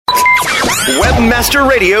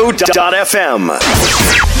Webmasterradio.fm.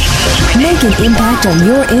 Make an impact on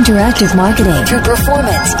your interactive marketing through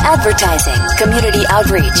performance, advertising, community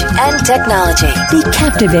outreach, and technology. Be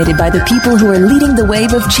captivated by the people who are leading the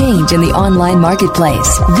wave of change in the online marketplace.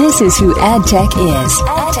 This is who AdTech is.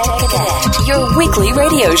 AdTech Connect, your weekly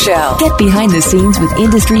radio show. Get behind the scenes with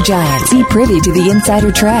industry giants. Be privy to the insider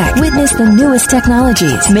track. Witness the newest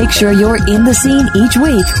technologies. Make sure you're in the scene each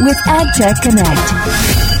week with AdTech Connect.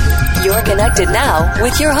 You're connected now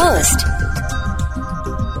with your host.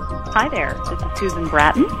 Hi there, this is Susan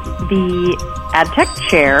Bratton, the AdTech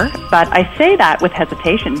Chair, but I say that with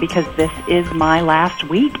hesitation because this is my last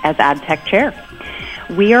week as AdTech Chair.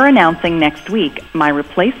 We are announcing next week my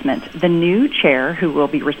replacement, the new chair who will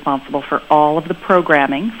be responsible for all of the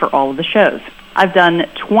programming for all of the shows. I've done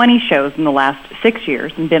 20 shows in the last 6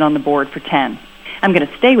 years and been on the board for 10. I'm going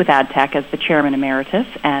to stay with AdTech as the Chairman Emeritus,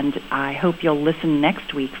 and I hope you'll listen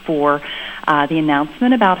next week for the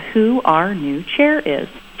announcement about who our new chair is.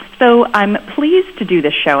 So I'm pleased to do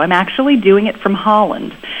this show. I'm actually doing it from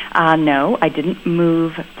Holland. No, I didn't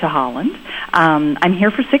move to Holland. I'm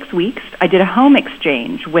here for 6 weeks. I did a home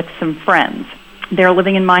exchange with some friends. They're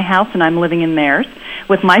living in my house, and I'm living in theirs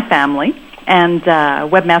with my family. And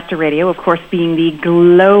Webmaster Radio, of course, being the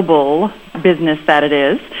global business that it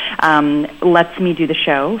is, lets me do the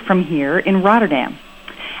show from here in Rotterdam.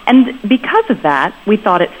 And because of that, we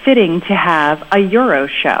thought it fitting to have a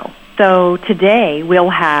Euroshow. So today we'll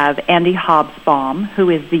have Andy Hobsbawm, who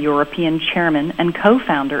is the European chairman and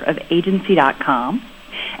co-founder of Agency.com,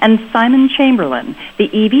 and Simon Chamberlain, the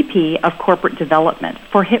EVP of Corporate Development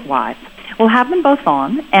for Hitwise. We'll have them both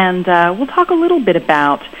on, and we'll talk a little bit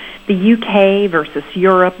about the UK versus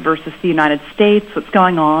Europe versus the United States, what's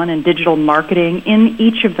going on in digital marketing in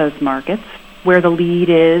each of those markets, where the lead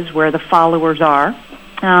is, where the followers are.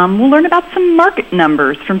 We'll learn about some market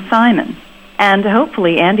numbers from Simon. And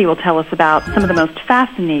hopefully Andy will tell us about some of the most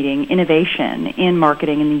fascinating innovation in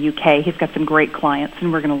marketing in the UK. He's got some great clients,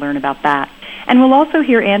 and we're going to learn about that. And we'll also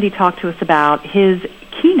hear Andy talk to us about his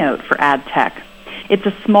keynote for AdTech. It's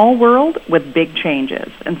a small world with big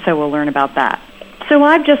changes, and so we'll learn about that. So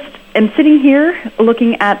I just am sitting here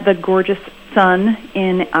looking at the gorgeous sun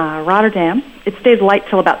in Rotterdam. It stays light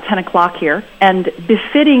till about 10 o'clock here, and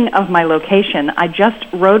befitting of my location, I just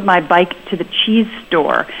rode my bike to the cheese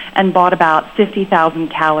store and bought about 50,000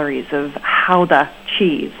 calories of Gouda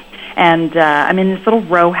cheese. And I'm in this little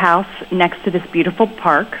row house next to this beautiful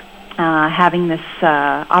park, having this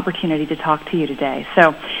opportunity to talk to you today.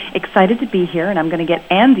 So excited to be here, and I'm going to get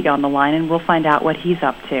Andy on the line, and we'll find out what he's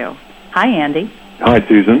up to. Hi, Andy. Hi,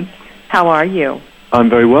 Susan. How are you? I'm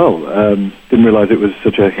very well. Didn't realize it was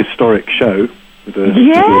such a historic show with a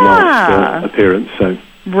last appearance. So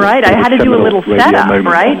right, I had to do a little setup,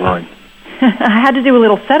 right? I had to do a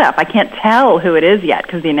little setup. I can't tell who it is yet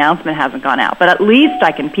because the announcement hasn't gone out, but at least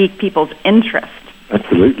I can pique people's interest.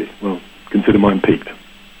 Absolutely. Well, consider mine piqued.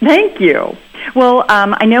 Thank you. Well,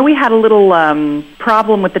 I know we had a little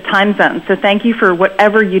problem with the time zone, so thank you for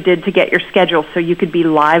whatever you did to get your schedule so you could be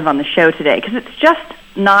live on the show today, because it's just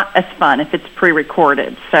not as fun if it's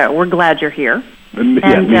pre-recorded. So we're glad you're here. Me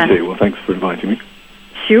too. Well, thanks for inviting me.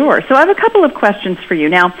 Sure. So I have a couple of questions for you.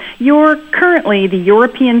 Now, you're currently the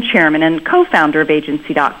European chairman and co-founder of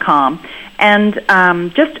Agency.com. And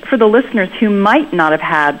just for the listeners who might not have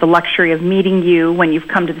had the luxury of meeting you when you've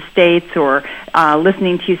come to the States or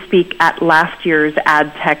listening to you speak at last year's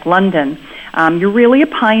AdTech London, you're really a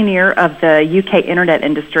pioneer of the UK internet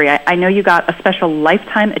industry. I know you got a special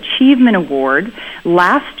Lifetime Achievement Award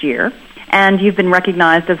last year, and you've been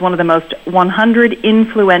recognized as one of the most 100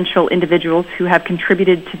 influential individuals who have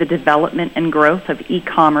contributed to the development and growth of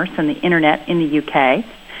e-commerce and the internet in the UK.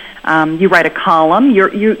 You write a column.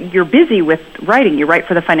 You're busy with writing. You write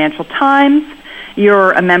for the Financial Times.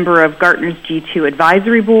 You're a member of Gartner's G2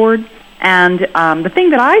 Advisory Board. And the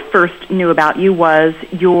thing that I first knew about you was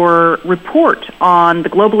your report on the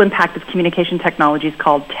global impact of communication technologies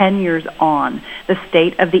called 10 Years On, the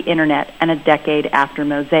State of the Internet and a Decade After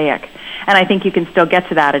Mosaic. And I think you can still get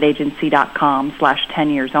to that at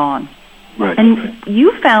agency.com/10yearson. Right. And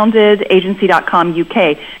you founded Agency.com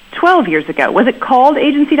UK 12 years ago. Was it called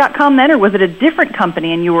Agency.com then, or was it a different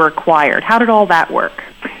company and you were acquired? How did all that work?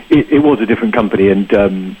 It was a different company, and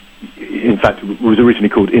in fact, it was originally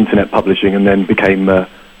called Internet Publishing and then became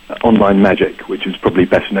Online Magic, which is probably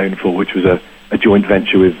best known for, which was a joint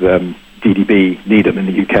venture with DDB Needham in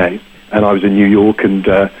the UK. And I was in New York, and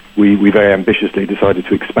we very ambitiously decided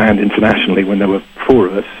to expand internationally when there were four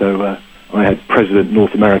of us. So I had President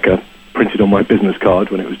North America printed on my business card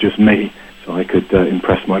when it was just me, so I could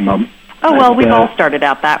impress my mum. Oh, well, we've all started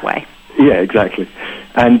out that way. Yeah, exactly.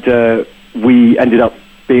 And we ended up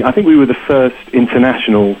being, I think we were the first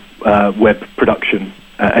international web production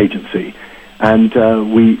agency. And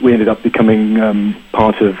we ended up becoming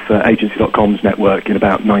part of Agency.com's network in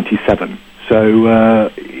about 97. So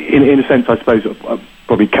in a sense, I suppose I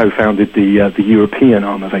probably co-founded the European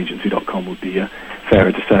arm of Agency.com, would be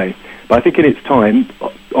fairer to say. But I think in its time,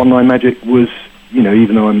 Online Magic was,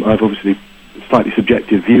 even though I've obviously a slightly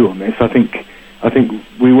subjective view on this, I think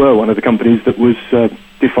we were one of the companies that was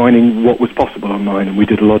defining what was possible online, and we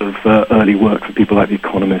did a lot of early work for people like The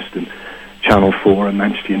Economist and Channel 4 and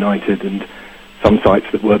Manchester United and some sites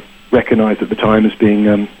that were recognised at the time as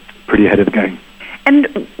being pretty ahead of the game.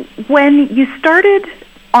 And when you started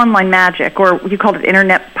Online Magic, or you called it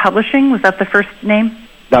Internet Publishing, was that the first name?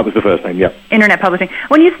 That was the first name, yeah. Internet Publishing.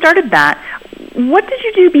 When you started that, what did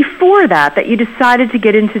you do before that you decided to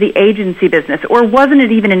get into the agency business? Or wasn't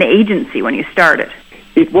it even an agency when you started?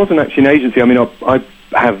 It wasn't actually an agency. I mean, I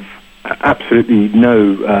have absolutely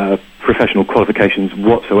no professional qualifications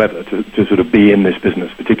whatsoever to sort of be in this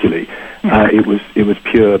business particularly. It was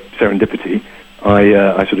pure serendipity.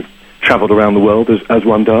 I sort of travelled around the world as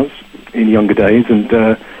one does in younger days,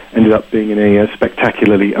 and ended up being in a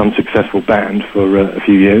spectacularly unsuccessful band for a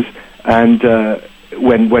few years. And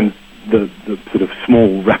when the sort of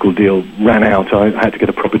small record deal ran out, I had to get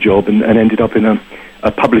a proper job and ended up in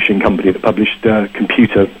a publishing company that published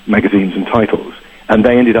computer magazines and titles. And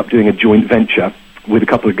they ended up doing a joint venture with a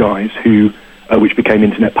couple of guys which became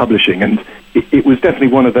Internet Publishing. And it was definitely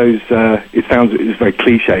one of those, it's very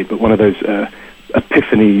cliched, but one of those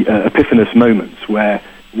epiphanous moments where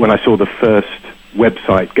when I saw the first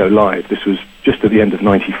website go live, this was just at the end of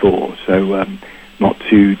 94, so not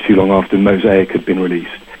too long after Mosaic had been released.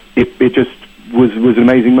 It just was an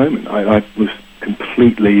amazing moment. I was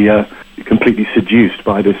completely seduced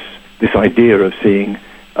by this idea of seeing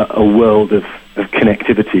a world of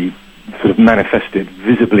connectivity sort of manifested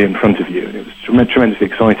visibly in front of you, and it was tremendously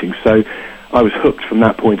exciting. So I was hooked from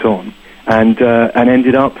that point on, and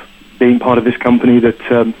ended up being part of this company that,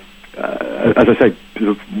 as I say, sort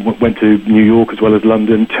of went to New York as well as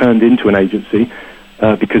London, turned into an agency,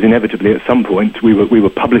 because inevitably at some point we were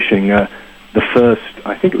publishing the first,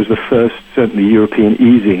 I think it was the first, certainly European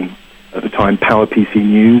e-zine at the time, PowerPC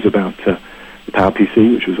News, about the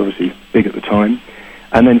PowerPC, which was obviously big at the time.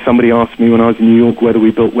 And then somebody asked me when I was in New York whether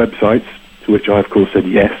we built websites, to which I, of course, said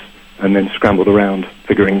yes, and then scrambled around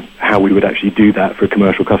figuring how we would actually do that for a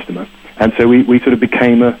commercial customer. And so we sort of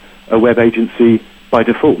became a web agency by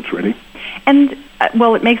default, really. And,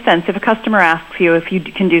 well, it makes sense. If a customer asks you if you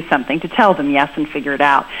can do something, to tell them yes and figure it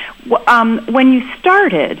out. When you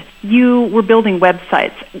started, you were building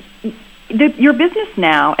websites. Your business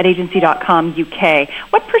now at Agency.com UK,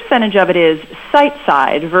 what percentage of it is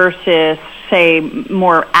site-side versus, say,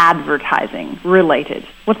 more advertising related?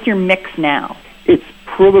 What's your mix now? It's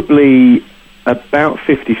probably about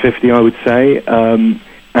 50-50, I would say,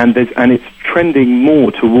 and it's trending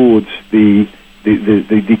more towards the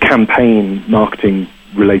campaign marketing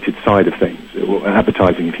related side of things, or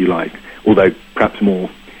advertising, if you like, although perhaps more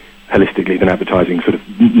holistically than advertising, sort of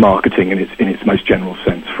marketing in its most general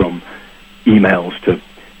sense, from emails to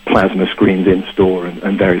plasma screens in store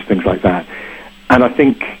and various things like that. And I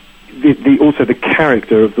think also the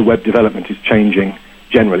character of the web development is changing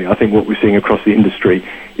generally. I think what we're seeing across the industry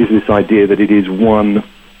is this idea that it is one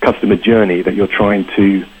customer journey that you're trying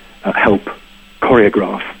to help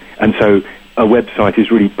choreograph. And so a website is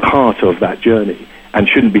really part of that journey and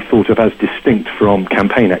shouldn't be thought of as distinct from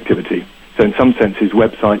campaign activity. So in some senses,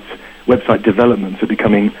 website developments are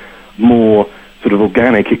becoming more sort of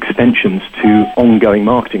organic extensions to ongoing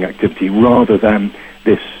marketing activity rather than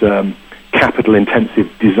this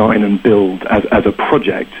capital-intensive design and build as a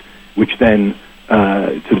project, which then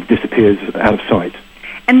sort of disappears out of sight.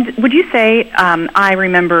 And would you say, I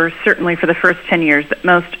remember certainly for the first 10 years that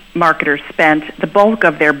most marketers spent the bulk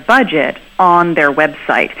of their budget on their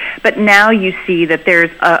website. But now you see that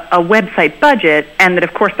there's a website budget, and that,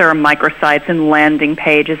 of course, there are microsites and landing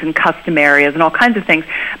pages and custom areas and all kinds of things,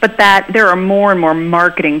 but that there are more and more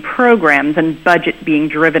marketing programs and budget being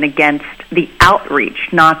driven against the outreach,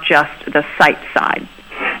 not just the site side.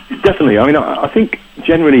 Definitely. I mean, I think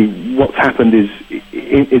generally what's happened is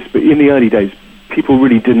in the early days, people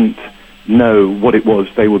really didn't know what it was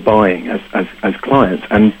they were buying as clients,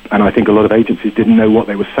 and I think a lot of agencies didn't know what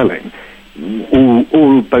they were selling.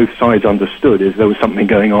 All both sides understood is there was something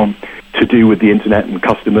going on to do with the internet and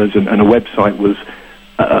customers, and a website was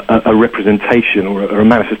a representation or a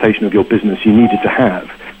manifestation of your business you needed to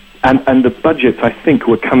have. And the budgets, I think,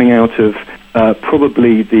 were coming out of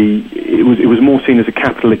probably it was more seen as a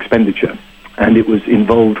capital expenditure. and it was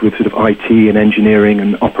involved with sort of IT and engineering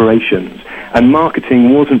and operations. And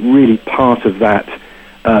marketing wasn't really part of that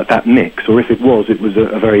mix, or if it was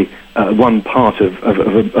a very one part of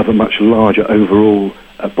a much larger overall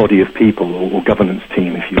body of people or governance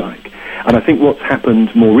team, if you like. And I think what's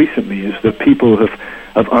happened more recently is that people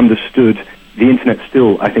have understood the internet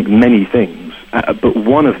still, I think, many things, but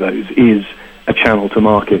one of those is a channel to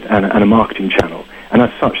market and a marketing channel. And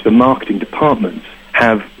as such, the marketing departments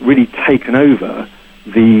have really taken over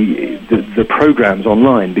the programs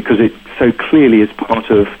online because it so clearly is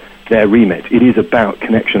part of their remit. It is about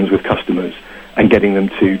connections with customers and getting them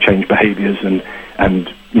to change behaviors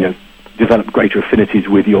and develop greater affinities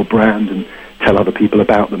with your brand and tell other people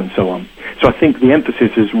about them and so on. So I think the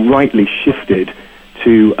emphasis has rightly shifted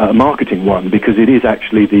to a marketing one because it is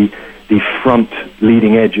actually the front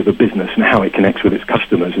leading edge of a business and how it connects with its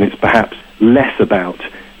customers, and it's perhaps less about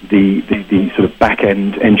the sort of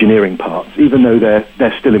back-end engineering parts, even though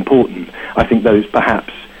they're still important. I think those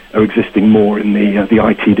perhaps are existing more in the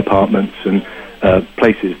IT departments and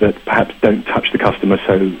places that perhaps don't touch the customer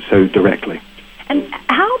so directly. And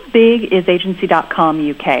how big is agency.com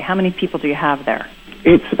UK? How many people do you have there?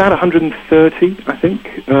 It's about 130, I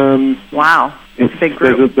think. Wow, it's a big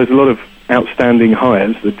group. There's a lot of outstanding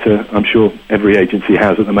hires that I'm sure every agency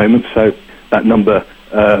has at the moment, so that number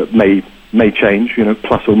may change,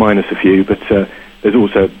 plus or minus a few, but there's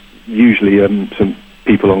also usually some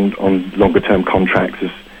people on longer-term contracts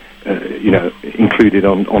included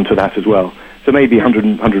onto that as well. So maybe 100,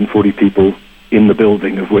 140 people in the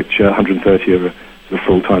building, of which 130 are sort of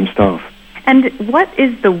full-time staff. And what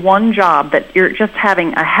is the one job that you're just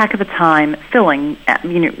having a heck of a time filling?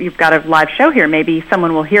 You've got a live show here. Maybe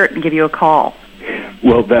someone will hear it and give you a call.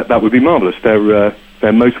 Well, that would be marvelous.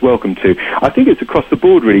 They're most welcome to. I think it's across the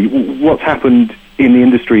board, really. What's happened in the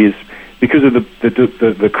industry is because of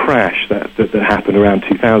the crash that happened around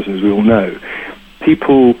 2000, as we all know,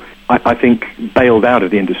 people, I think, bailed out of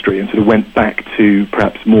the industry and sort of went back to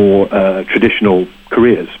perhaps more traditional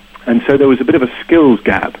careers. And so there was a bit of a skills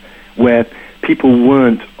gap where people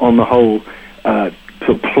weren't, on the whole, sort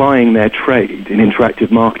of plying their trade in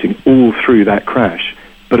interactive marketing all through that crash.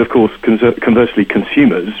 But of course, conversely,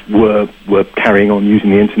 consumers were carrying on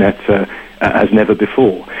using the internet as never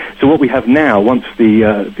before. So what we have now, once the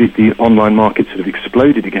online market sort of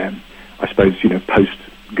exploded again, I suppose, post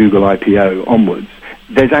Google IPO onwards,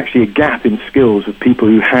 there's actually a gap in skills of people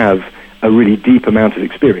who have a really deep amount of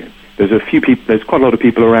experience. There's quite a lot of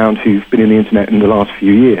people around who've been in the internet in the last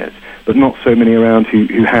few years, but not so many around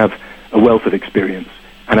who have a wealth of experience.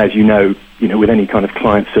 And as you know, with any kind of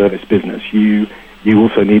client service business, you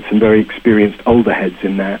also need some very experienced older heads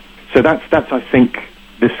in there. So that's I think,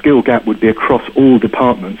 the skill gap would be across all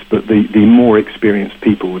departments, but the more experienced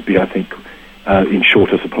people would be, I think, in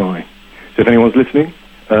shorter supply. So if anyone's listening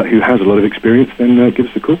who has a lot of experience, then give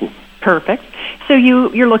us a call. Perfect. So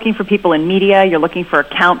you're looking for people in media, you're looking for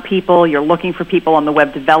account people, you're looking for people on the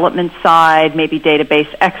web development side, maybe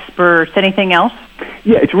database experts, anything else?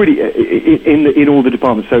 Yeah, it's really in all the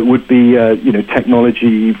departments. So it would be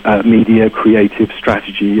technology, media, creative,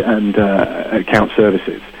 strategy, and account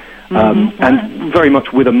services, and very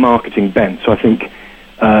much with a marketing bent. So I think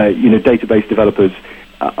database developers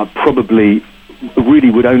are probably really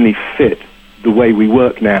would only fit the way we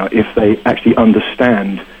work now if they actually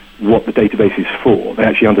understand what the database is for. They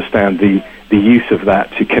actually understand the use of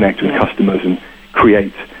that to connect with customers and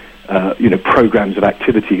create programs of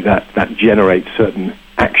activity that generate certain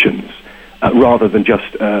actions, rather than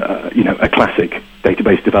just a classic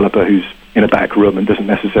database developer who's in a back room and doesn't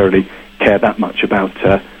necessarily care that much about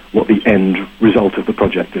what the end result of the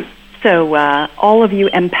project is. So all of you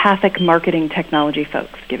empathic marketing technology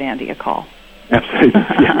folks, give Andy a call. Absolutely.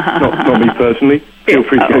 Yeah. Not me personally. Feel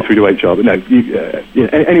free to go through to HR. But no,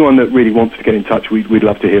 anyone that really wants to get in touch, we'd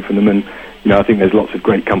love to hear from them. And I think there's lots of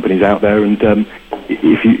great companies out there. And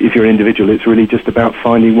if you're an individual, it's really just about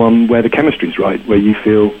finding one where the chemistry's right, where you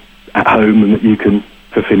feel at home and that you can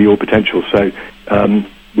fulfill your potential. So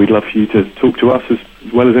we'd love for you to talk to us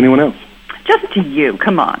as well as anyone else. Just to you.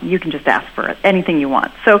 Come on. You can just ask for it. Anything you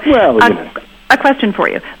want. So a question for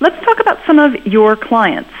you. Let's talk about some of your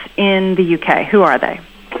clients in the UK. Who are they?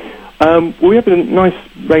 We have a nice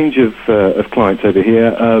range of clients over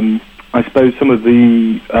here. I suppose some of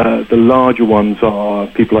the larger ones are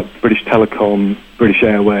people like British Telecom, British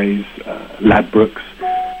Airways, Ladbrokes.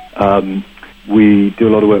 We do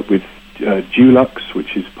a lot of work with Dulux,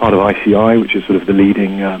 which is part of ICI, which is sort of the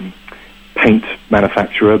leading paint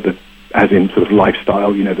manufacturer, but as in sort of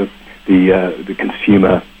lifestyle, the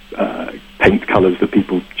consumer paint colours that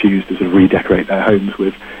people choose to sort of redecorate their homes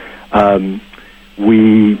with.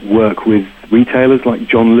 We work with retailers like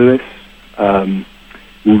John Lewis.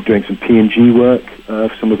 We were doing some P&G work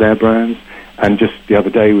for some of their brands. And just the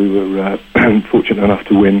other day, we were fortunate enough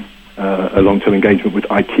to win a long-term engagement with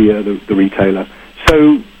IKEA, the retailer.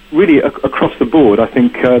 So really, across the board, I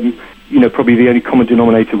think, probably the only common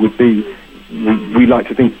denominator would be we like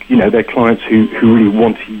to think, they're clients who really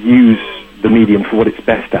want to use the medium for what it's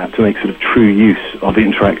best at, to make sort of true use of the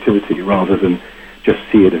interactivity rather than just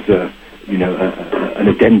see it as an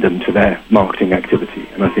addendum to their marketing activity.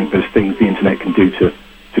 And I think there's things the internet can do to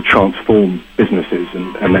transform businesses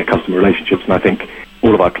and their customer relationships, and I think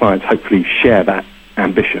all of our clients hopefully share that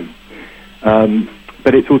ambition.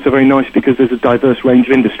 But it's also very nice because there's a diverse range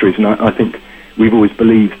of industries, and I think we've always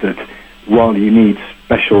believed that while you need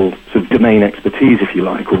special sort of domain expertise, if you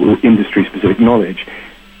like, or industry-specific knowledge,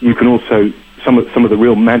 you can also, some of the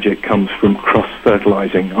real magic comes from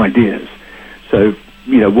cross-fertilizing ideas. So,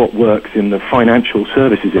 what works in the financial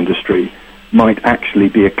services industry might actually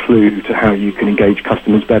be a clue to how you can engage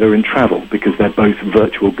customers better in travel, because they're both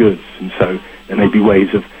virtual goods, and so there may be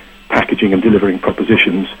ways of packaging and delivering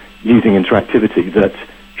propositions using interactivity that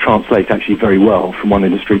translate actually very well from one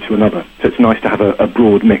industry to another. So it's nice to have a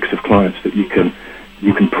broad mix of clients that you can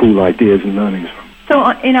pool ideas and learnings from. So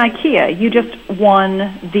in IKEA, you just won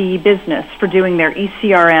the business for doing their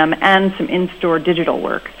ECRM and some in-store digital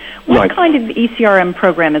work. What kind of ECRM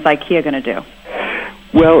program is IKEA going to do?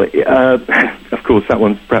 Well, of course, that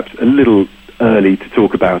one's perhaps a little early to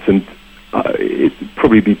talk about, and it'd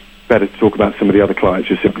probably be better to talk about some of the other clients,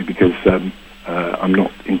 just simply because I'm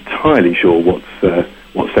not entirely sure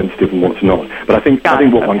what's sensitive and what's not. But I think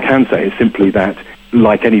what one can say is simply that,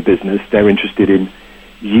 like any business, they're interested in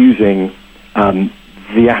using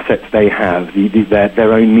the assets they have,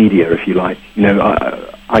 their own media, if you like.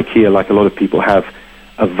 IKEA, like a lot of people, have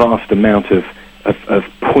a vast amount of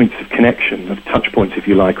points of connection, of touch points, if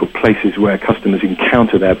you like, or places where customers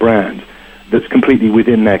encounter their brand that's completely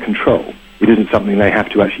within their control. It isn't something they have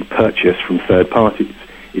to actually purchase from third parties.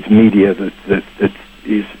 It's media that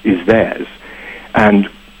is theirs. And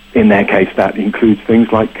in their case, that includes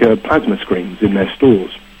things like plasma screens in their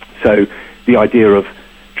stores. So the idea of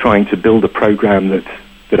trying to build a program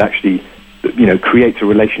that actually, creates a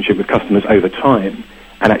relationship with customers over time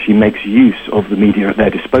and actually makes use of the media at their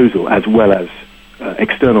disposal, as well as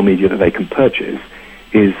external media that they can purchase,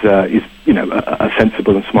 is a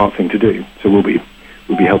sensible and smart thing to do. So we'll be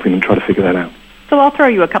helping them try to figure that out. So I'll throw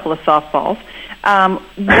you a couple of softballs.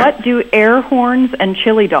 What do air horns and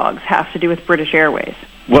chili dogs have to do with British Airways?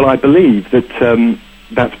 Well, I believe that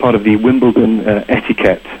that's part of the Wimbledon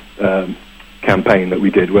etiquette campaign that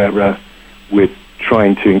we did, where we're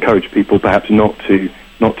trying to encourage people perhaps not to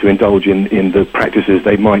indulge in the practices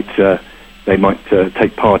they might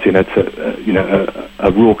take part in at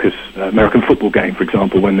a raucous American football game, for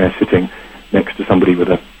example, when they're sitting next to somebody with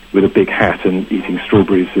a big hat and eating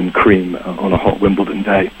strawberries and cream on a hot Wimbledon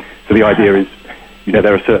day. So the idea is,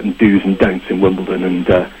 there are certain do's and don'ts in Wimbledon, and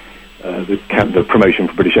the promotion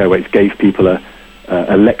for British Airways gave people a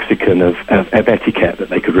lexicon of etiquette that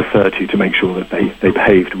they could refer to make sure that they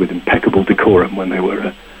behaved with impeccable decorum when they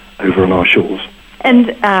were over on our shores.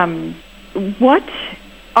 And what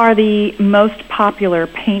are the most popular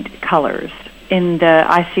paint colors in the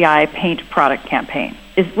ICI paint product campaign?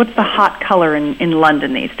 What's the hot color in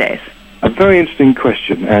London these days? A very interesting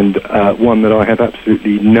question, and one that I have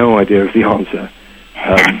absolutely no idea of the answer,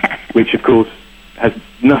 which, of course, has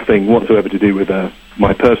nothing whatsoever to do with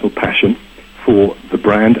my personal passion for the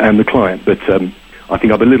brand and the client. But I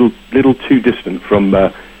think I'm a little too distant from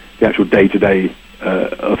the actual day-to-day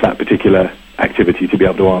of that particular activity to be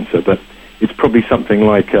able to answer. But it's probably something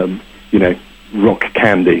like, rock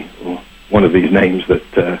candy, or one of these names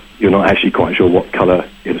that you're not actually quite sure what color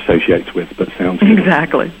it associates with, but sounds good.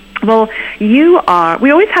 Exactly. Well, we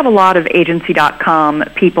always have a lot of agency.com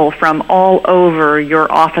people from all over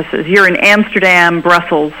your offices. You're in Amsterdam,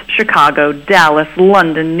 Brussels, Chicago, Dallas,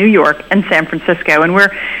 London, New York, and San Francisco, and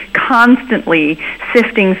we're constantly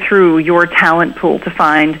sifting through your talent pool to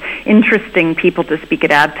find interesting people to speak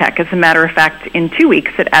at AdTech. As a matter of fact, in 2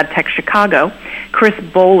 weeks at AdTech Chicago, Chris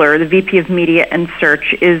Bowler, the VP of Media and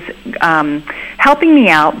Search, is helping me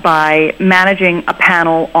out by managing a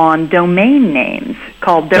panel on domain names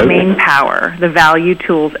called Domain Power, the value,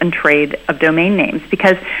 tools, and trade of domain names,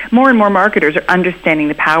 because more and more marketers are understanding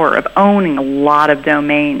the power of owning a lot of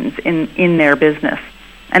domains in their business.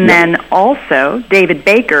 And then also David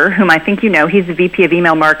Baker, whom I think you know, he's the VP of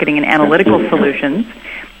Email Marketing and Analytical Solutions.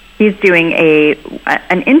 He's doing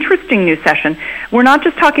an interesting new session. We're not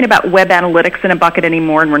just talking about web analytics in a bucket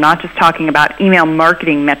anymore, and we're not just talking about email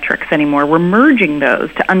marketing metrics anymore. We're merging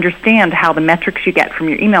those to understand how the metrics you get from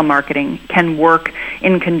your email marketing can work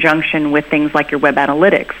in conjunction with things like your web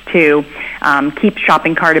analytics to keep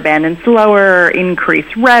shopping cart abandoned slower,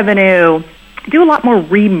 increase revenue, do a lot more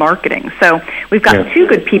remarketing. So we've got two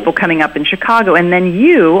good people coming up in Chicago, and then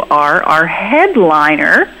you are our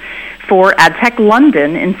headliner for AdTech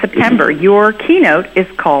London in September. Your keynote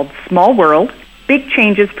is called Small World, Big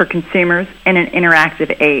Changes for Consumers in an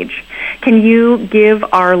Interactive Age. Can you give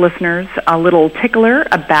our listeners a little tickler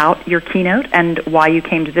about your keynote and why you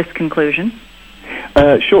came to this conclusion?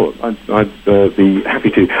 Sure, I'd be happy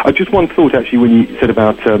to. Just one thought, actually, when you said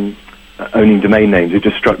about owning domain names, it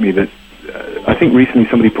just struck me that I think recently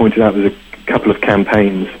somebody pointed out there's a couple of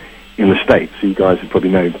campaigns in the States, so you guys would probably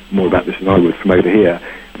know more about this than I would from over here,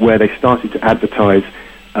 where they started to advertise,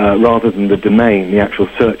 rather than the domain, the actual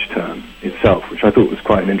search term itself, which I thought was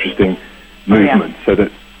quite an interesting movement. So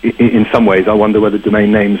that in some ways I wonder whether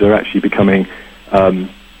domain names are actually becoming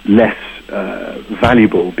less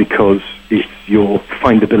valuable because it's your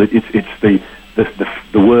findability, it's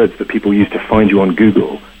the words that people use to find you on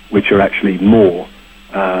Google, which are actually more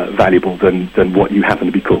valuable than what you happen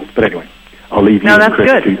to be called. But anyway, I'll leave you and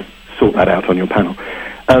Chris to sort that out on your panel.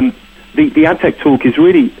 The AdTech talk is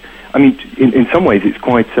really, I mean, in some ways it's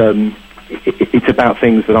quite, it's about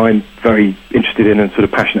things that I'm very interested in and sort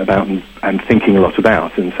of passionate about and thinking a lot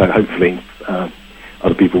about, and so hopefully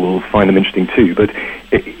other people will find them interesting too. But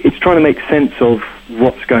it's trying to make sense of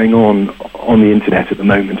what's going on the internet at the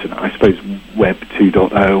moment, and I suppose Web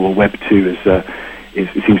 2.0 or Web 2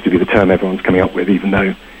 it seems to be the term everyone's coming up with, even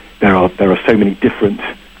though there are so many different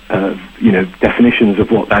definitions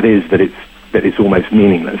of what that is that it's almost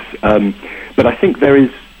meaningless. But I think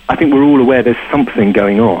we're all aware there's something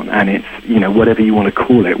going on, and it's whatever you want to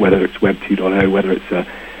call it, whether it's Web 2.0, whether it's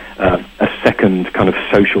a second kind of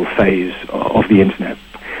social phase of the internet,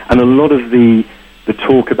 and a lot of the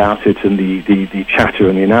talk about it and the chatter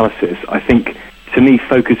and the analysis, I think, to me,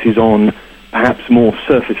 focuses on perhaps more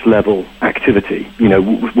surface level activity.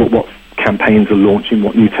 What campaigns are launching,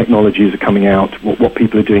 what new technologies are coming out, what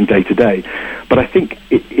people are doing day to day. But I think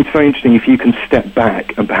it's very interesting if you can step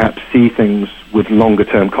back and perhaps see things with longer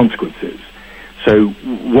term consequences. So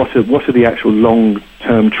what are the actual long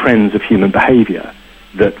term trends of human behavior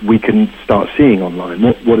that we can start seeing online?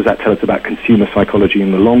 What does that tell us about consumer psychology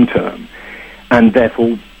in the long term? And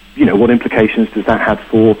therefore, what implications does that have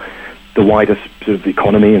for the wider sort of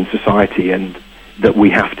economy and society, and that we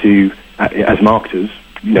have to, as marketers,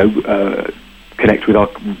 connect with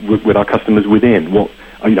our customers within.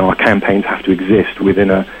 Our campaigns have to exist within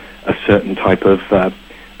a certain type of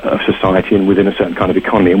society and within a certain kind of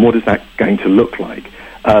economy. And what is that going to look like?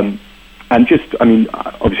 Obviously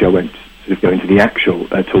I won't sort of go into the actual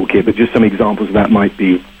talk here, but just some examples of that might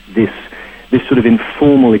be this sort of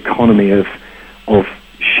informal economy of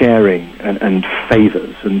sharing and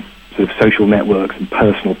favors and sort of social networks and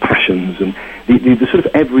personal passions and the sort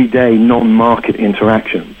of everyday non-market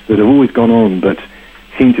interactions that have always gone on but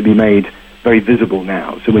seem to be made very visible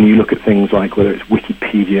now. So when you look at things like whether it's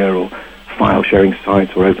Wikipedia or file sharing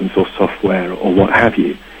sites or open source software or what have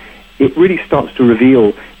you, it really starts to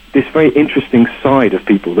reveal this very interesting side of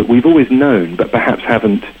people that we've always known but perhaps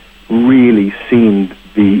haven't really seen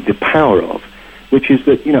the power of, which is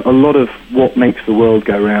that, a lot of what makes the world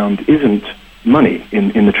go round isn't money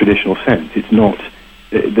in the traditional sense. It's not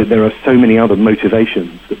that there are so many other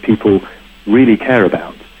motivations that people really care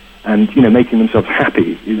about, and making themselves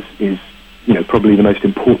happy is probably the most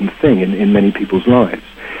important thing in many people's lives.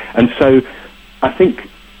 And so I think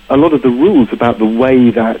a lot of the rules about the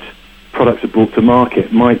way that products are brought to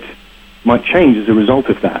market might change as a result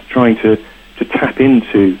of that, trying to tap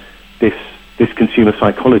into this consumer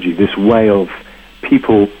psychology, this way of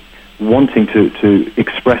people wanting to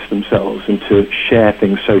express themselves and to share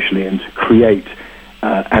things socially and to create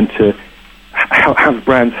and to have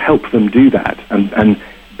brands help them do that and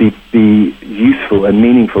be useful and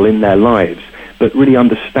meaningful in their lives, but really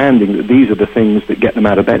understanding that these are the things that get them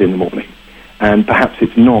out of bed in the morning. And perhaps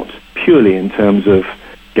it's not purely in terms of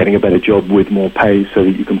getting a better job with more pay so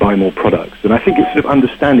that you can buy more products. And I think it's sort of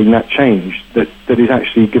understanding that change that is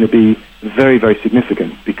actually going to be very, very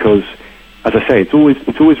significant, because, as I say, it's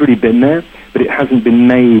always really been there, but it hasn't been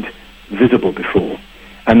made visible before.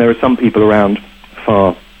 And there are some people around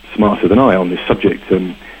far smarter than I on this subject,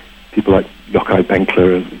 and people like Yochai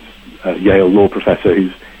Benkler, a Yale law professor,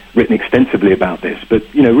 who's written extensively about this, but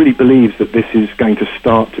really believes that this is going to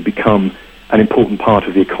start to become an important part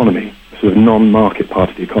of the economy, sort of non-market part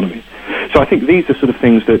of the economy. So I think these are sort of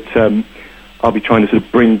things that I'll be trying to sort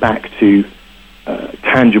of bring back to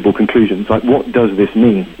tangible conclusions. Like, what does this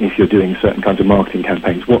mean if you're doing certain kinds of marketing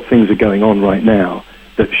campaigns? What things are going on right now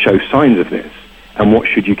that show signs of this, and what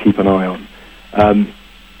should you keep an eye on?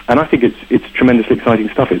 And I think it's tremendously exciting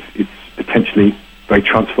stuff. It's potentially very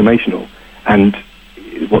transformational. And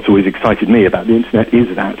what's always excited me about the internet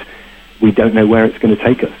is that we don't know where it's going to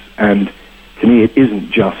take us. And to me, it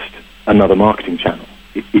isn't just another marketing channel.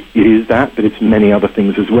 It is that, but it's many other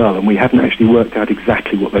things as well. And we haven't actually worked out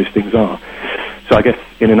exactly what those things are. So I guess,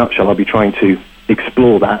 in a nutshell, I'll be trying to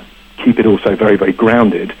explore that, keep it also very, very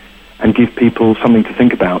grounded, and give people something to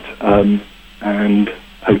think about. And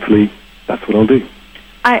hopefully that's what I'll do.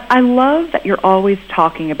 I love that you're always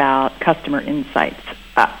talking about customer insights.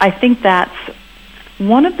 I think that's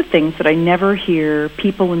one of the things that I never hear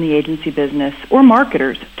people in the agency business or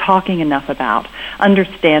marketers talking enough about,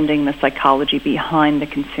 understanding the psychology behind the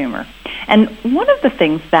consumer. And one of the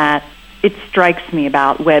things that it strikes me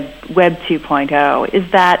about Web 2.0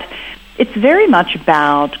 is that it's very much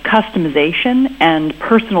about customization and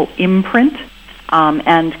personal imprint,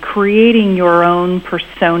 and creating your own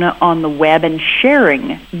persona on the web and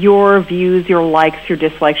sharing your views, your likes, your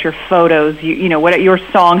dislikes, your photos, your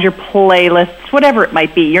songs, your playlists, whatever it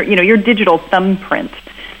might be, your digital thumbprint.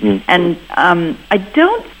 Mm. And I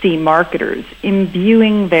don't see marketers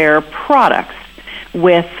imbuing their products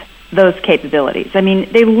with those capabilities. I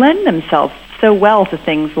mean, they lend themselves so well to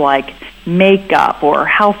things like makeup or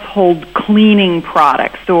household cleaning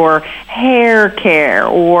products or hair care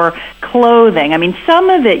or clothing. I mean,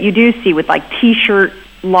 some of it you do see with like T-shirt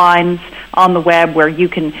lines on the web where you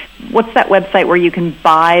can, what's that website where you can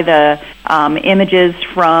buy the images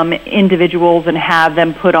from individuals and have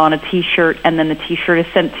them put on a T-shirt and then the T-shirt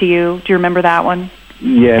is sent to you? Do you remember that one?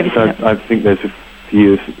 Yes, I think there's a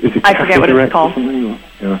few. Is it I forget what it's called.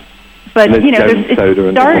 Yeah. But,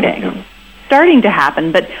 it's starting to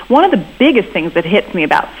happen. But one of the biggest things that hits me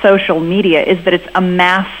about social media is that it's a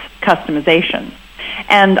mass customization.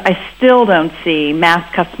 And I still don't see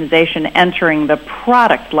mass customization entering the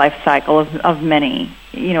product life cycle of many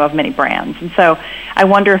brands. And so I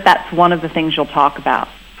wonder if that's one of the things you'll talk about.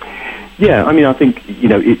 Yeah, I mean, I think,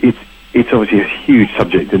 it's obviously a huge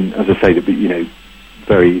subject. And as I say,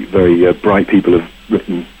 very, very bright people have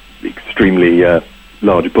written extremely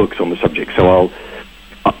large books on the subject. So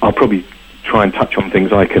I'll probably try and touch on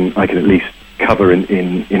things I can at least cover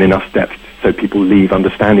in enough depth so people leave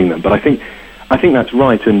understanding them. But I think that's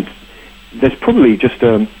right, and there's probably just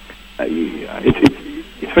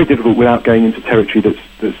it's very difficult without going into territory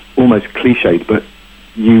that's almost cliched. But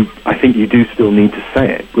I think you do still need to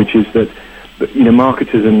say it, which is that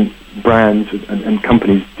marketers and brands and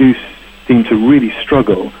companies do seem to really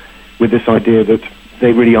struggle with this idea that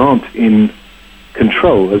they really aren't in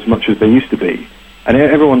control as much as they used to be. And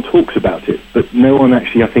everyone talks about it, but no one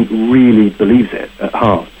actually, I think, really believes it at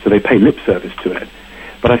heart. So they pay lip service to it.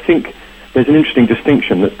 But I think there's an interesting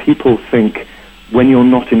distinction that people think when you're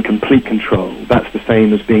not in complete control, that's the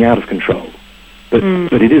same as being out of control. But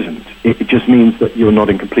it isn't. It just means that you're not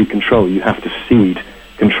in complete control. You have to cede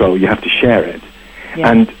control. You have to share it.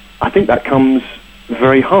 Yeah. And I think that comes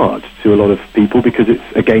very hard to a lot of people because it's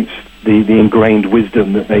against the ingrained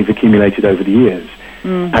wisdom that they've accumulated over the years.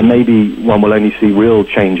 Mm. And maybe one will only see real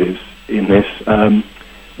changes in this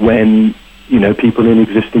when people in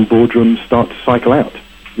existing boardrooms start to cycle out.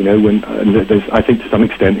 I think to some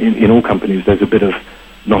extent in all companies there's a bit of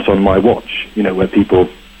not on my watch. Where people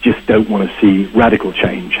just don't want to see radical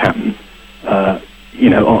change happen.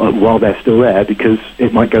 While they're still there because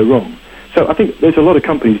it might go wrong. So I think there's a lot of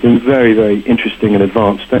companies doing very, very interesting and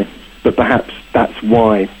advanced things. But perhaps that's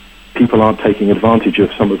why people aren't taking advantage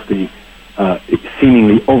of some of the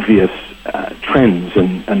seemingly obvious trends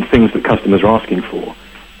and things that customers are asking for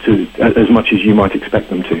as much as you might expect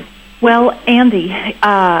them to. Well, Andy,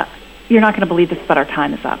 you're not going to believe this, but our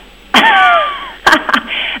time is up.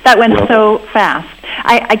 That went so fast.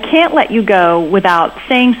 I can't let you go without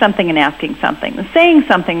saying something and asking something. Saying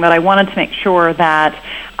something that I wanted to make sure that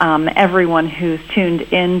everyone who's tuned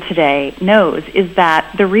in today knows is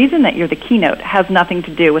that the reason that you're the keynote has nothing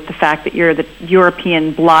to do with the fact that you're the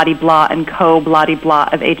European blah-de-blah and co-blah-de-blah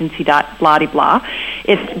of agency.blah-de-blah.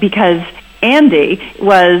 It's because Andy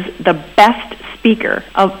was the best speaker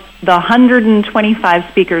of the 125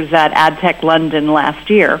 speakers at AdTech London last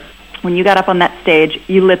year. When you got up on that stage,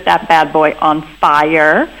 you lit that bad boy on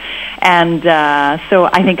fire. And so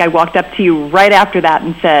I think I walked up to you right after that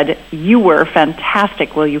and said, you were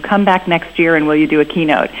fantastic. Will you come back next year and will you do a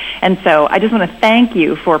keynote? And so I just want to thank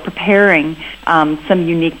you for preparing some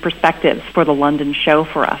unique perspectives for the London show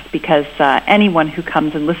for us, because anyone who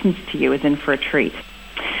comes and listens to you is in for a treat.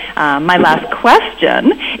 My last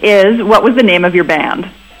question is, what was the name of your band?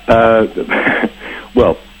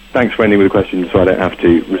 Well, thanks for ending with a question, so I don't have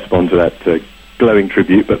to respond to that glowing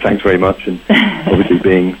tribute. But thanks very much. And obviously,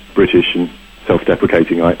 being British and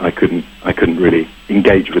self-deprecating, I couldn't really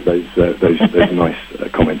engage with those nice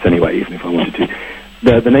comments anyway, even if I wanted to.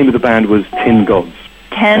 The name of the band was Tin Gods.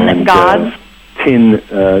 Tin Gods. Tin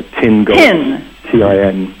Gods.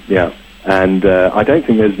 Tin. Yeah. And I don't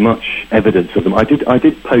think there's much evidence of them. I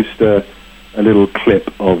did post a little clip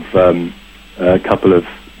of a couple of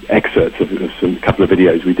excerpts of a couple of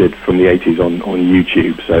videos we did from the 80s on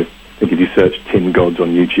YouTube. So I think if you search Tin Gods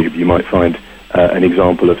on YouTube, you might find an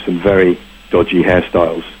example of some very dodgy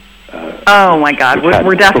hairstyles. Oh my God,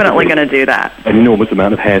 we're definitely going to do that. An enormous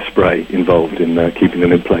amount of hairspray involved in keeping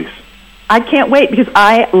them in place. I can't wait, because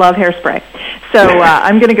I love hairspray. So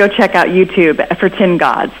I'm going to go check out YouTube for Tin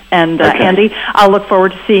Gods. And okay. Andy, I'll look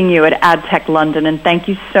forward to seeing you at AdTech London, and thank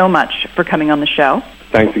you so much for coming on the show.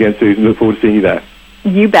 Thanks again, Susan. Look forward to seeing you there.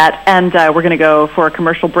 You bet. And we're going to go for a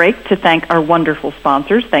commercial break to thank our wonderful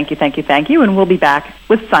sponsors. Thank you, thank you, thank you. And we'll be back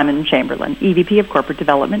with Simon Chamberlain, EVP of Corporate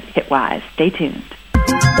Development, Hitwise. Stay tuned.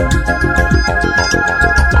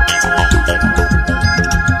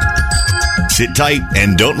 Sit tight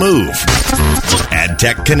and don't move.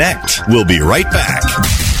 AdTech Connect. We'll be right back.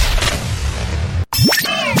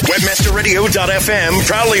 WebmasterRadio.fm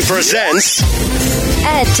proudly presents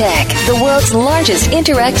AdTech, the world's largest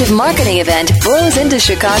interactive marketing event, blows into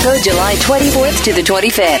Chicago July 24th to the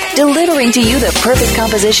 25th, delivering to you the perfect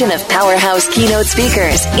composition of powerhouse keynote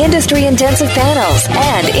speakers, industry-intensive panels,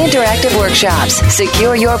 and interactive workshops.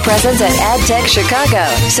 Secure your presence at AdTech Chicago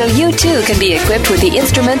so you too can be equipped with the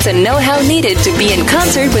instruments and know-how needed to be in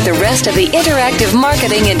concert with the rest of the interactive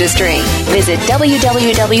marketing industry. Visit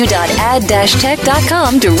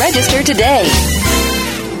www.ad-tech.com to register today.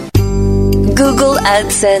 Google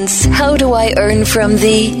AdSense. How do I earn from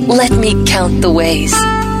thee? Let me count the ways.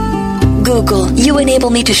 Google, you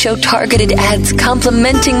enable me to show targeted ads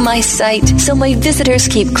complementing my site so my visitors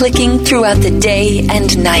keep clicking throughout the day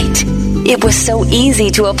and night. It was so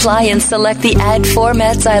easy to apply and select the ad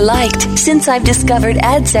formats I liked. Since I've discovered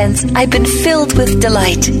AdSense, I've been filled with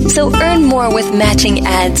delight. So earn more with matching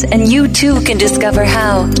ads, and you too can discover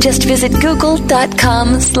how. Just visit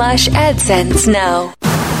google.com/AdSense now.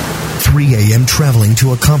 3 a.m. traveling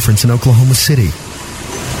to a conference in Oklahoma City.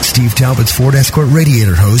 Steve Talbot's Ford Escort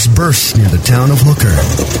radiator hose bursts near the town of Hooker.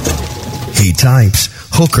 He types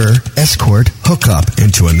Hooker, Escort, Hookup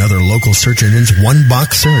into another local search engine's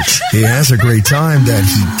one-box search. He has a great time that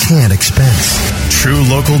he can't expense.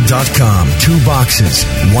 TrueLocal.com. 2 boxes,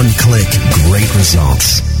 1 click, great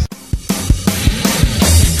results.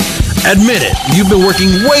 Admit it, you've been working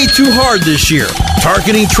way too hard this year.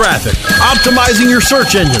 Targeting traffic, optimizing your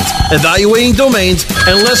search engines, evaluating domains,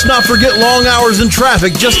 and let's not forget long hours in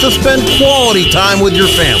traffic just to spend quality time with your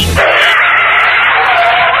family.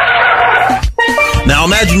 Now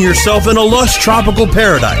imagine yourself in a lush tropical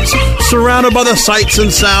paradise, surrounded by the sights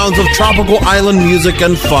and sounds of tropical island music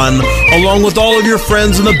and fun, along with all of your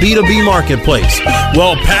friends in the B2B marketplace.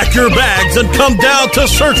 Well, pack your bags and come down to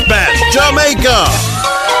Search Bash, Jamaica.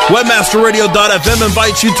 WebmasterRadio.fm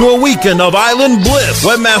invites you to a weekend of island bliss.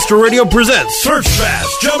 Webmaster Radio presents Search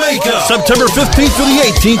Bash Jamaica, September 15th through the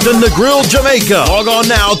 18th in Negril, Jamaica. Log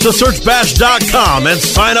on now to searchbash.com and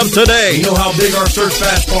sign up today. You know how big our Search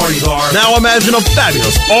Bash parties are. Now imagine a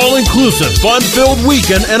fabulous, all-inclusive, fun-filled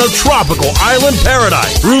weekend in a tropical island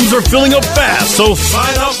paradise. Rooms are filling up fast, so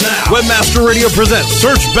sign up now. Webmaster Radio presents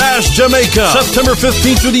Search Bash Jamaica, September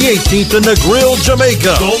 15th through the 18th in Negril,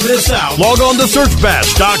 Jamaica. Don't miss out. Log on to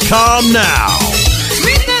searchbash.com now.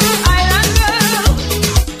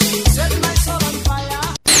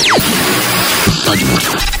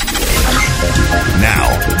 Now,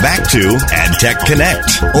 back to AdTech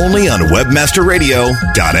Connect, only on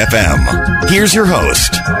WebmasterRadio.fm. Here's your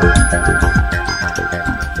host.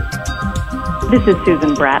 This is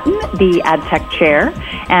Susan Bratton, the AdTech Chair,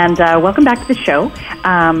 and welcome back to the show.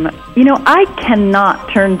 I cannot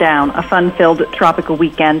turn down a fun-filled tropical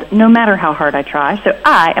weekend, no matter how hard I try, so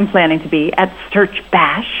I am planning to be at Search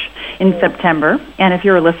Bash in September, and if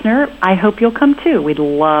you're a listener, I hope you'll come too. We'd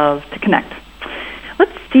love to connect.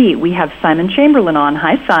 Let's see. We have Simon Chamberlain on.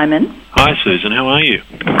 Hi, Simon. Hi, Susan. How are you?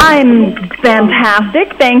 I'm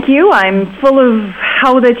fantastic, thank you. I'm full of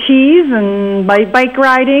Gouda cheese and bike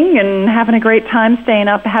riding and having a great time staying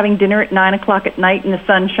up, having dinner at 9 o'clock at night in the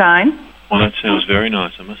sunshine. Well, that sounds very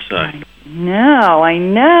nice, I must say. I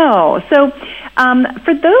know. So,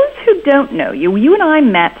 for those who don't know you, you and I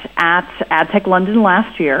met at AdTech London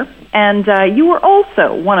last year, and you were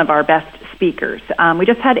also one of our best speakers. We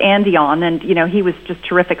just had Andy on, and he was just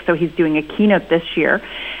terrific. So he's doing a keynote this year,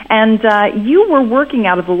 and you were working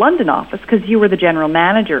out of the London office because you were the general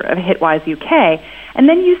manager of Hitwise UK, and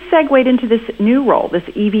then you segued into this new role, this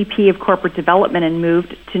EVP of Corporate Development, and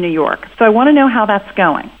moved to New York. So I want to know how that's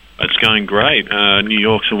going. It's going great. New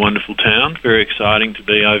York's a wonderful town. Very exciting to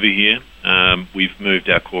be over here. We've moved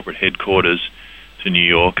our corporate headquarters to New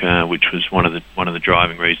York, which was one of the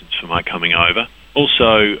driving reasons for my coming over.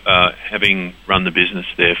 Also, having run the business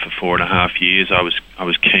there for 4.5 years, I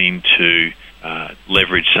was keen to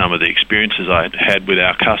leverage some of the experiences I had with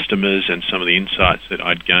our customers and some of the insights that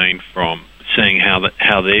I'd gained from seeing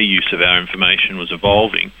how their use of our information was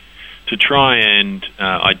evolving, to try and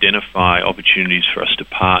identify opportunities for us to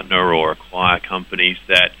partner or acquire companies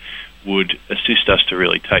that would assist us to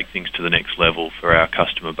really take things to the next level for our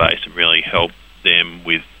customer base and really help them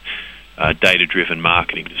with data-driven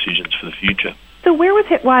marketing decisions for the future. So where was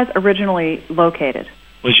Hitwise originally located?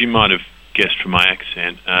 Well, as you might have guessed from my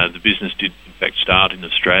accent, the business did in fact start in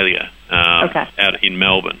Australia, out in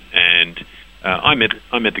Melbourne, and I met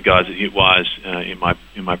the guys at Hitwise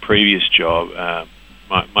in my previous job.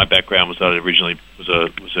 My background was that I originally was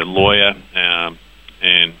a lawyer,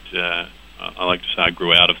 and I like to say I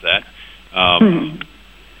grew out of that.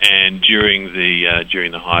 And during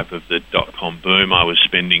the hype of the .com boom, I was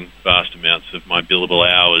spending vast amounts of my billable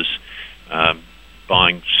hours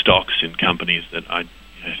buying stocks in companies that I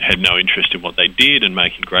had no interest in what they did, and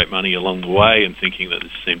making great money along the way, and thinking that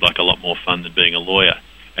this seemed like a lot more fun than being a lawyer.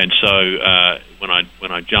 And so when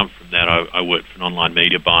I jumped from that, I worked for an online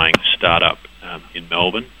media buying startup in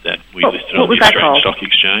Melbourne that we listed on the Australian Stock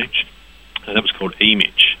Exchange, and that was called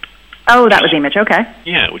eMitch. Oh, that was eMitch, okay.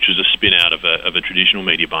 Yeah, which was a spin out of a traditional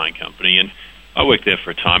media buying company, and I worked there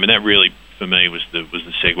for a time, and that really for me was the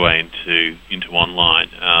segue into online.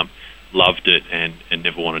 Loved it and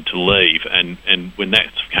never wanted to leave, and when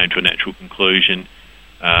that came to a natural conclusion,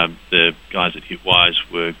 the guys at Hitwise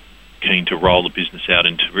were keen to roll the business out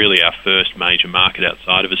into really our first major market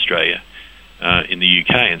outside of Australia, in the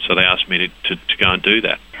UK, and so they asked me to go and do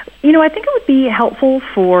that. I think it would be helpful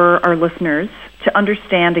for our listeners to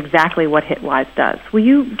understand exactly what Hitwise does. Will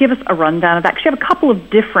you give us a rundown of that? Because you have a couple of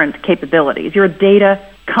different capabilities. You're a data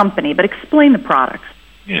company, but explain the products.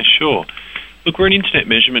 Yeah, sure. Look, we're an internet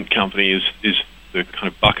measurement company is the kind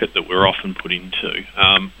of bucket that we're often put into.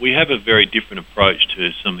 We have a very different approach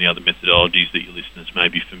to some of the other methodologies that your listeners may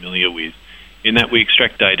be familiar with, in that we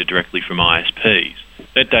extract data directly from ISPs.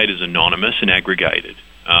 That data is anonymous and aggregated,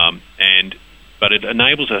 but it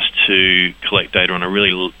enables us to collect data on a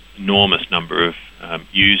really enormous number of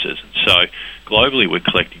users. And so globally we're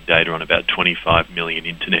collecting data on about 25 million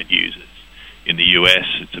internet users. In the US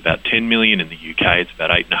it's about 10 million, in the UK it's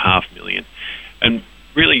about 8.5 million. And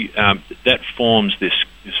really that forms this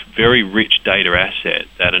very rich data asset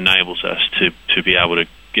that enables us to be able to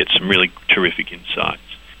get some really terrific insights.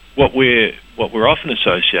 What we're often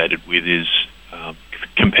associated with is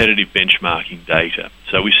competitive benchmarking data.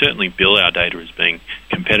 So we certainly bill our data as being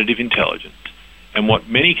competitive intelligence. And what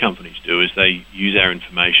many companies do is they use our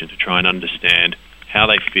information to try and understand how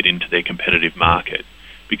they fit into their competitive market.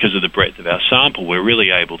 Because of the breadth of our sample, we're really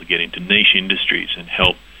able to get into niche industries and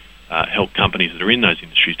help companies that are in those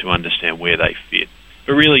industries to understand where they fit.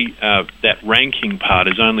 But really, that ranking part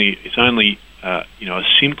is only a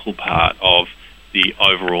simple part of the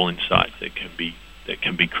overall insights that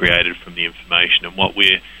can be created from the information. And what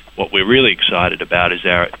we're really excited about is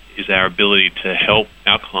our ability to help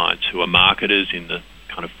our clients who are marketers in the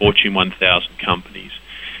kind of Fortune 1000 companies,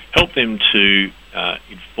 help them to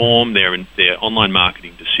inform their online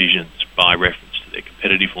marketing decisions by reference to their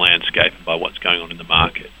competitive landscape and by what's going on in the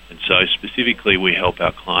market. And so specifically we help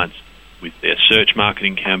our clients with their search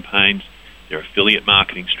marketing campaigns, their affiliate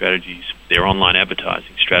marketing strategies, their online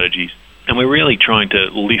advertising strategies, and we're really trying to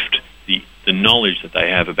lift the knowledge that they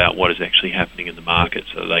have about what is actually happening in the market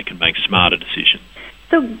so that they can make smarter decisions.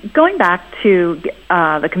 So going back to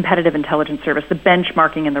the competitive intelligence service, the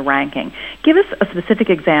benchmarking and the ranking, give us a specific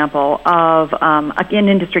example of an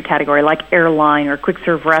industry category like airline or quick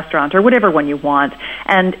serve restaurant or whatever one you want,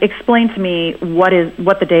 and explain to me what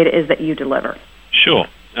the data is that you deliver. Sure.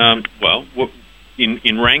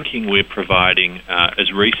 in ranking, we're providing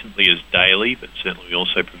as recently as daily, but certainly we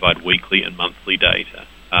also provide weekly and monthly data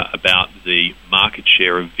about the market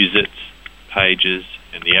share of visits, pages,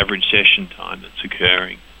 and the average session time that's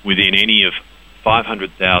occurring within any of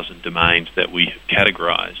 500,000 domains that we have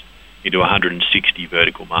categorized into 160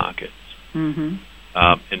 vertical markets. Mm-hmm.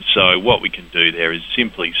 And so what we can do there is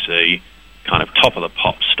simply see kind of top of the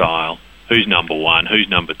pop style, who's number one, who's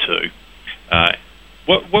number two.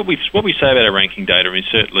 What we say about our ranking data is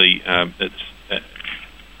certainly it's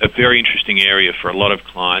a very interesting area for a lot of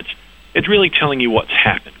clients. It's really telling you what's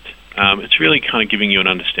happened. It's really kind of giving you an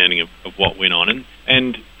understanding of what went on,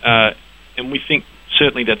 and we think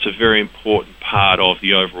certainly that's a very important part of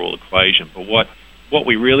the overall equation. But what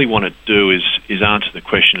we really want to do is answer the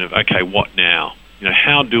question of, okay, what now? You know,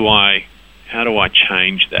 how do I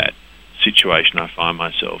change that situation I find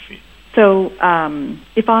myself in? So,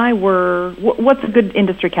 if I were, what's a good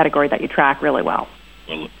industry category that you track really well?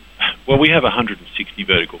 Well, we have 160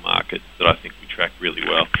 vertical markets that I think we track really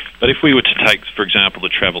well. But if we were to take, for example, the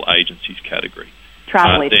travel agencies category,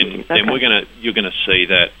 then you're gonna see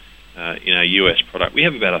that in our US product, we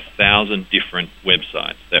have about 1,000 different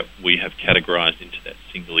websites that we have categorized into that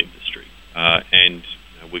single industry, and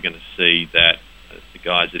we're going to see that the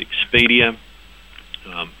guys at Expedia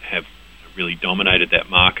have really dominated that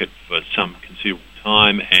market for some considerable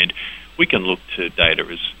time, and we can look to data,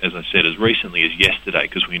 as I said, as recently as yesterday,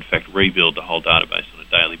 because we in fact rebuild the whole database on a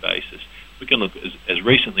daily basis. We can look as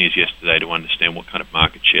recently as yesterday to understand what kind of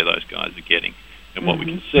market share those guys are getting. And what we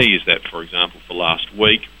can see is that, for example, for last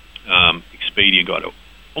week, Expedia got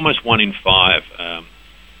almost 1 in 5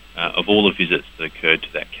 of all the visits that occurred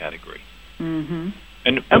to that category. Mm-hmm.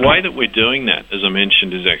 And the way that we're doing that, as I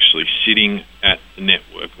mentioned, is actually sitting at the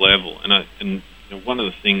network level. And one of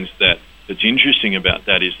the things that's interesting about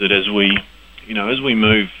that is that as we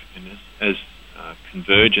move and as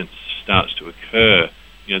convergence starts to occur,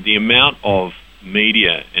 the amount of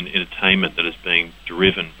media and entertainment that is being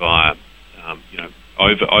driven via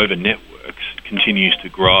over networks continues to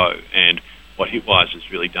grow. And what Hitwise has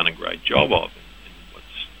really done a great job of, and what's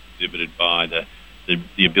exhibited by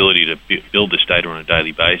the ability to build this data on a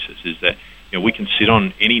daily basis, is that we can sit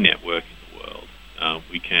on any network in the world.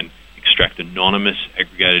 We can extract anonymous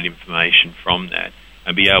aggregated information from that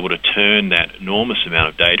and be able to turn that enormous amount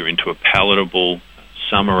of data into a palatable,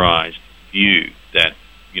 summarized view that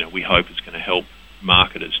we hope is going to help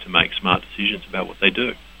marketers to make smart decisions about what they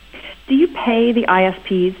do. Do you pay the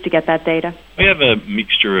ISPs to get that data? We have a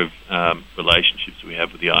mixture of relationships we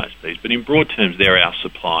have with the ISPs, but in broad terms, they're our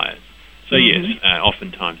suppliers. So yes,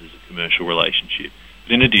 oftentimes there's a commercial relationship.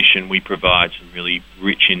 But in addition, we provide some really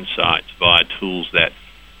rich insights via tools that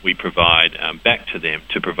we provide back to them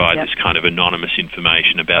to provide this kind of anonymous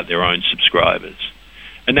information about their own subscribers.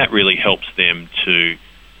 And that really helps them to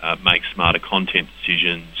make smarter content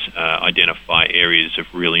decisions, identify areas of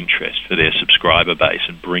real interest for their subscriber base,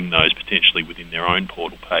 and bring those potentially within their own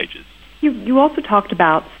portal pages. You also talked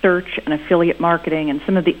about search and affiliate marketing and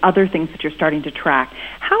some of the other things that you're starting to track.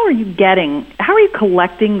 How are you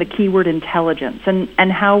collecting the keyword intelligence,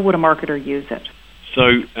 and how would a marketer use it?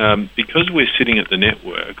 So because we're sitting at the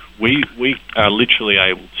network, we are literally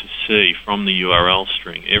able to see from the URL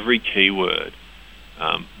string every keyword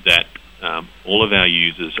that all of our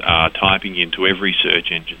users are typing into every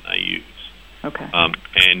search engine they use. Okay.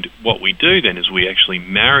 And what we do then is we actually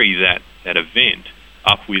marry that event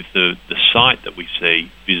up with the site that we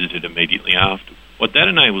see visited immediately after. What that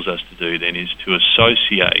enables us to do then is to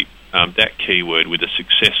associate that keyword with a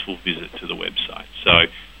successful visit to the website. So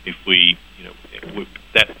if we,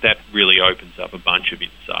 that really opens up a bunch of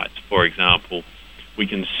insights. For example, we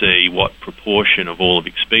can see what proportion of all of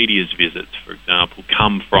Expedia's visits, for example,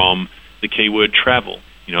 come from the keyword travel,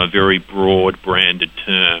 a very broad branded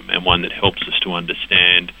term, and one that helps us to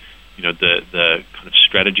understand the kind of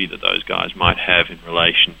strategy that those guys might have in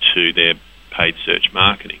relation to their paid search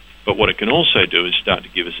marketing. But what it can also do is start to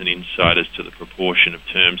give us an insight as to the proportion of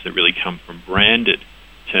terms that really come from branded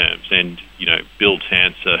terms. And, Bill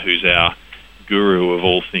Tanser, who's our guru of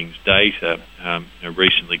all things data,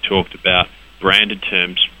 recently talked about branded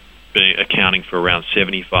terms accounting for around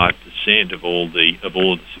 75% of all the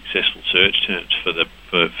successful search terms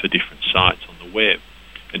for different sites on the web.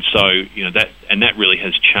 And so, that really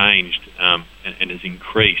has changed and has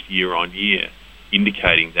increased year on year,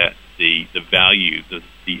 indicating that the value,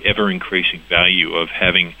 the ever-increasing value of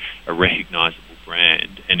having a recognizable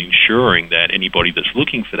brand and ensuring that anybody that's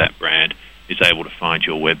looking for that brand is able to find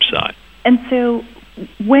your website. And so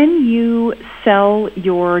when you sell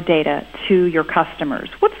your data to your customers,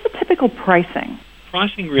 what's the typical pricing?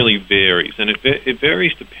 Pricing really varies, and it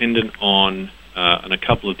varies dependent on on a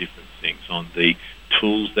couple of different things, on the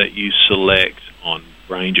tools that you select, on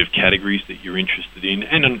range of categories that you're interested in,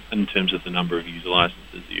 and in terms of the number of user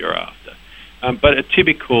licenses that you're after. But a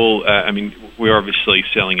typical, we're obviously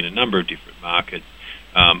selling in a number of different markets,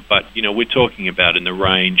 but we're talking about in the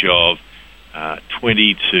range of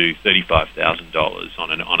 $20,000 to $35,000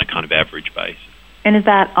 on a kind of average basis. And is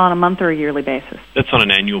that on a month or a yearly basis? That's on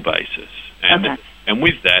an annual basis. And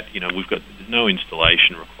with that, there's no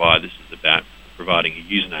installation required. This is about providing a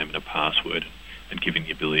username and a password and giving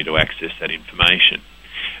the ability to access that information.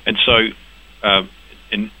 And so,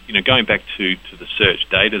 going back to the search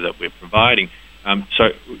data that we're providing,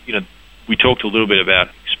 we talked a little bit about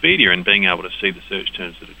Expedia and being able to see the search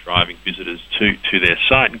terms that are driving visitors to their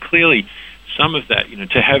site. And clearly, some of that,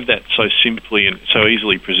 to have that so simply and so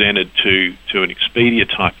easily presented to an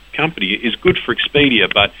Expedia-type company is good for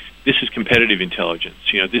Expedia, but this is competitive intelligence.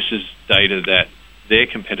 This is data that their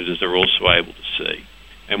competitors are also able to see.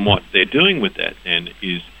 And what they're doing with that then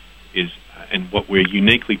is and what we're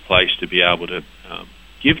uniquely placed to be able to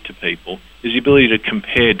give to people is the ability to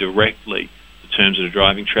compare directly the terms that are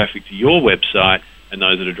driving traffic to your website and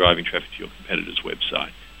those that are driving traffic to your competitor's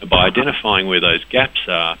website. And by identifying where those gaps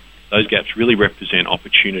are, those gaps really represent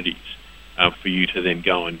opportunities for you to then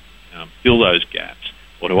go and fill those gaps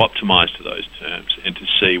or to optimize to those terms and to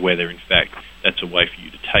see whether, in fact, that's a way for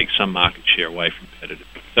you to take some market share away from competitors.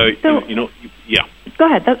 So yeah. Go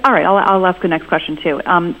ahead. All right, I'll ask the next question, too.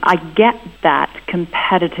 I get that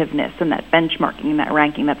competitiveness and that benchmarking and that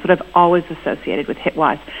ranking. That's what I've always associated with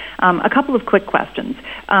Hitwise. A couple of quick questions.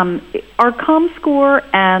 Are ComScore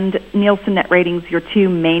and Nielsen Net Ratings your two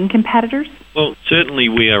main competitors? Well, certainly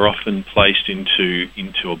we are often placed into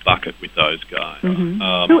a bucket with those guys.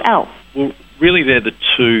 Mm-hmm. Who else? Well, really they're the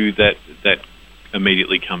two that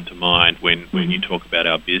immediately come to mind when you talk about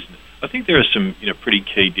our business. I think there are some pretty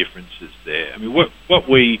key differences there. I mean, what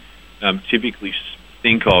we typically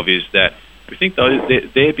think of is that we think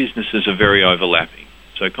their businesses are very overlapping.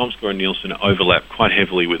 So ComScore and Nielsen overlap quite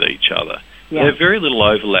heavily with each other. Yeah. They have very little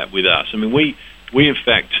overlap with us. I mean, we in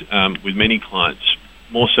fact, with many clients,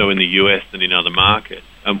 more so in the US than in other markets,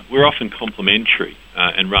 we're often complementary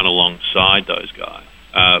and run alongside those guys.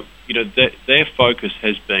 Their focus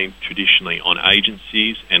has been traditionally on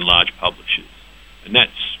agencies and large publishers. And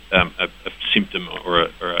that's a symptom or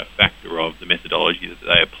a factor of the methodology that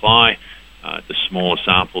they apply, the smaller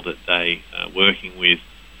sample that they are working with,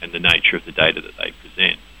 and the nature of the data that they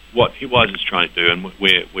present. What Hitwise is trying to do, and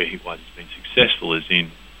where Hitwise has been successful, is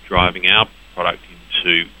in driving our product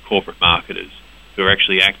into corporate marketers who are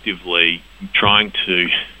actually actively trying to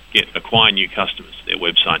acquire new customers to their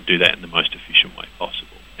website and do that in the most efficient way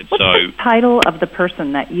possible. And what's the title of the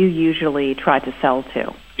person that you usually try to sell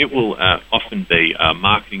to? It will often be a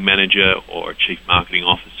marketing manager or a chief marketing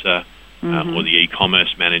officer or the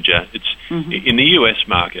e-commerce manager. It's in the US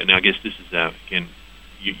market, and I guess this is, again,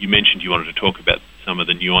 you mentioned you wanted to talk about some of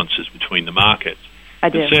the nuances between the markets. I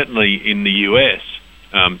do. But certainly in the US,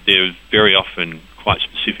 there's very often quite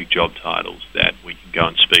specific job titles that we can go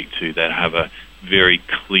and speak to that have a very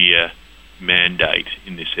clear mandate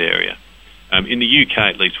in this area. In the UK,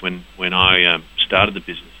 at least when I started the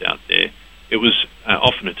business out there, it was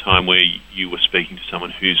often a time where you were speaking to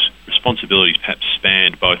someone whose responsibilities perhaps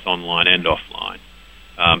spanned both online and offline.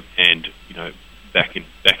 And back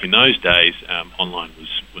in those days, online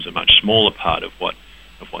was a much smaller part of what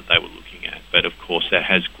they were looking at. But of course, that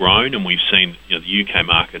has grown, and we've seen the UK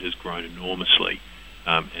market has grown enormously,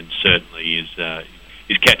 and certainly is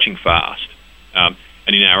catching fast. And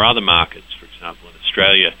in our other markets, for example, in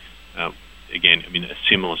Australia. Again, I mean, a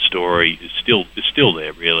similar story is still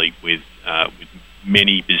there, really, with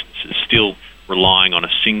many businesses still relying on a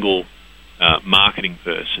single marketing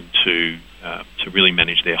person to really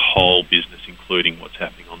manage their whole business, including what's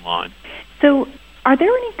happening online. So, are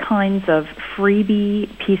there any kinds of freebie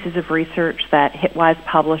pieces of research that Hitwise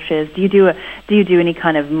publishes? Do you do any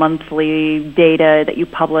kind of monthly data that you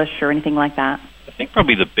publish or anything like that? I think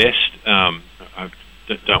probably the best. I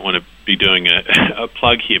don't want to be doing a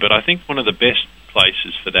plug here, but I think one of the best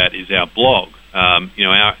places for that is our blog.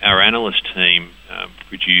 Our analyst team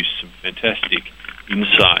produce some fantastic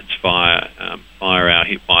insights via our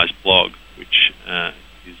Hitwise blog, which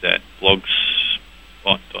is at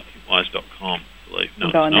blogspot.hitwise.com, I believe. No,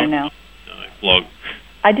 I'm going there now. No, blog.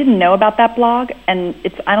 I didn't know about that blog, and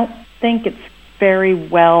I don't think it's very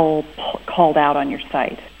well called out on your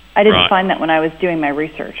site. I didn't find that when I was doing my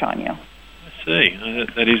research on you. See,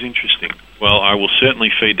 that is interesting. Well, I will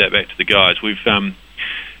certainly feed that back to the guys. We've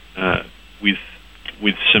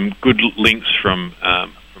with some good links from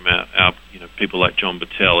our people like John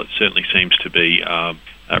Battelle. It certainly seems to be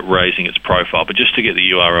raising its profile. But just to get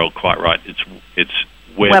the URL quite right, it's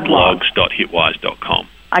weblogs.hitwise.com.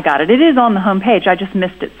 I got it. It is on the homepage. I just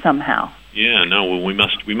missed it somehow. Yeah, no. Well, we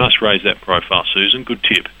must raise that profile, Susan. Good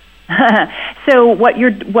tip. So what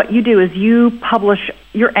you do is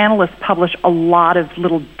your analysts publish a lot of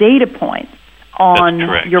little data points on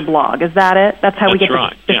your blog. Is that it? That's how we get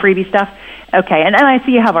the freebie stuff? Okay, and I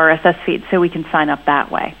see you have RSS feeds, so we can sign up that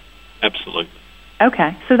way. Absolutely.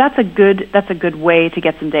 Okay, so that's a good way to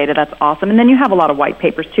get some data. That's awesome. And then you have a lot of white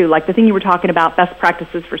papers too, like the thing you were talking about, best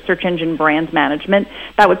practices for search engine brand management.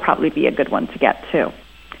 That would probably be a good one to get too.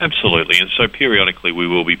 Absolutely, and so periodically we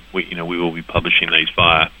will be publishing these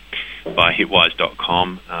via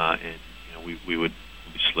hitwise.com, and we would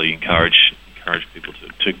obviously encourage people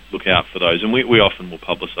to look out for those, and we often will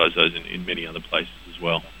publicise those in many other places as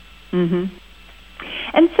well. Mm-hmm.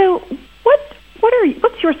 And so,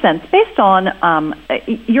 what's your sense based on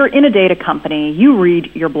you're in a data company? You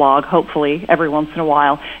read your blog, hopefully every once in a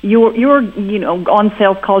while. You're on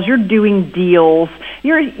sales calls. You're doing deals.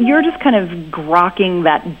 You're just kind of grokking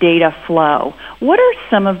that data flow. What are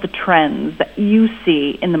some of the trends that you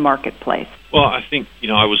see in the marketplace? Well, I think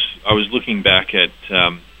I was looking back at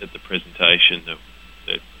the presentation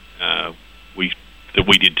that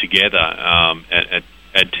we did together at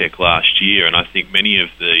AdTech last year, and I think many of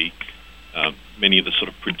the sort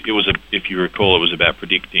of if you recall, it was about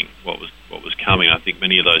predicting what was coming. I think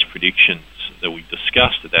many of those predictions that we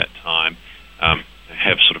discussed at that time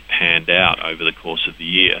have sort of panned out over the course of the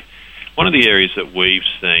year. One of the areas that we've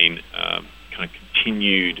seen kind of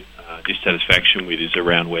continued dissatisfaction with is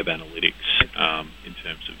around web analytics in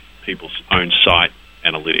terms of people's own site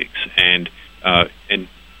analytics, and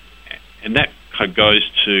that kind of goes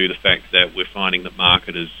to the fact that we're finding that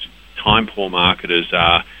time-poor marketers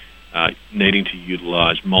are needing to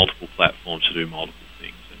utilise multiple platforms to do multiple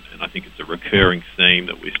things, and I think it's a recurring theme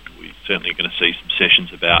that we're certainly going to see some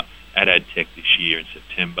sessions about at AdTech this year in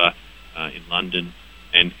September in London,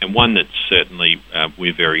 and one that certainly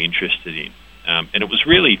we're very interested in. And it was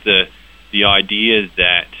really the idea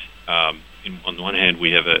that on the one hand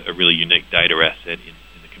we have a really unique data asset in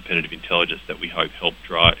the competitive intelligence that we hope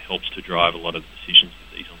helps to drive a lot of the decisions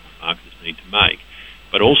that these online marketers need to make,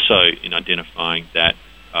 but also in identifying that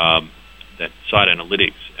site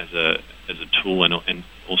analytics as a tool and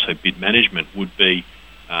also bid management would be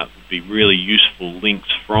really useful links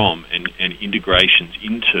from and integrations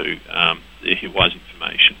into the Hitwise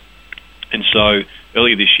information. And so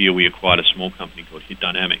earlier this year we acquired a small company called Hit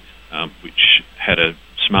Dynamics, which had a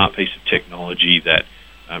smart piece of technology that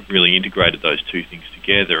really integrated those two things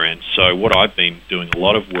together. And so what I've been doing a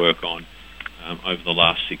lot of work on over the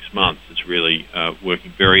last 6 months is really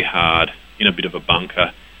working very hard in a bit of a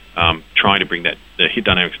bunker, trying to bring the Hit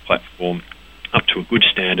Dynamics platform up to a good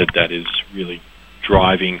standard that is really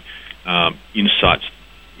driving insights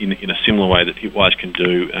in a similar way that Hitwise can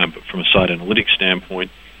do, but from a site analytics standpoint.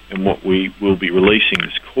 And what we will be releasing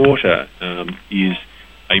this quarter is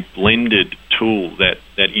a blended tool that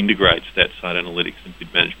integrates that site analytics and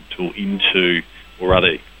bid management tool into, or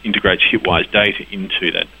rather integrates Hitwise data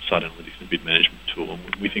into that site analytics and bid management tool.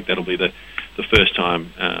 And we think that'll be the first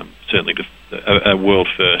time, certainly a world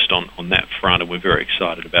first on that front, and we're very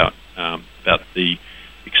excited about the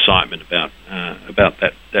excitement about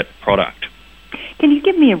that product. Can you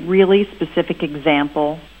give me a really specific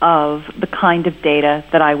example of the kind of data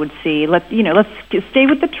that I would see? Let's stay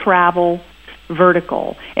with the travel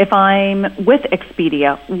vertical. If I'm with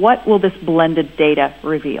Expedia, what will this blended data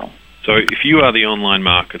reveal? So if you are the online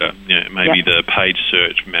marketer, maybe the paid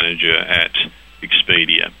search manager at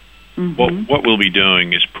Expedia, what we'll be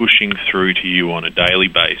doing is pushing through to you on a daily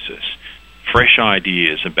basis fresh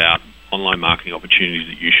ideas about online marketing opportunities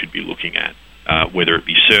that you should be looking at, whether it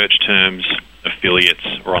be search terms, affiliates,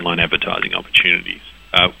 or online advertising opportunities.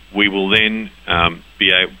 We will then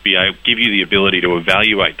give you the ability to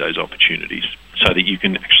evaluate those opportunities so that you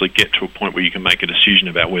can actually get to a point where you can make a decision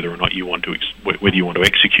about whether or not you want to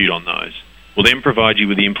execute on those. We'll then provide you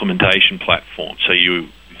with the implementation platform. So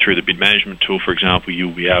through the bid management tool, for example,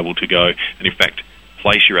 you'll be able to go and, in fact,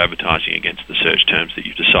 place your advertising against the search terms that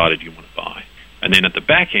you've decided you want to buy. And then at the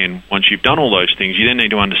back end, once you've done all those things, you then need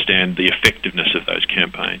to understand the effectiveness of those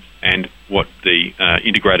campaigns. And what the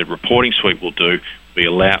integrated reporting suite will do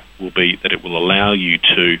will be that it will allow you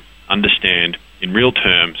to understand in real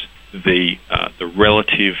terms the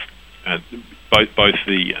relative, both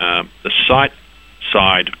the site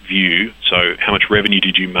side view, so how much revenue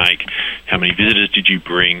did you make, how many visitors did you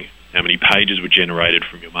bring, how many pages were generated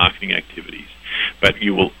from your marketing activities. But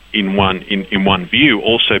you will, in one view,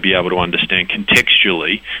 also be able to understand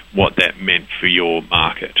contextually what that meant for your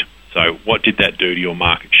market. So what did that do to your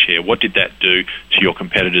market share? What did that do to your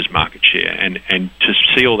competitors' market share? And to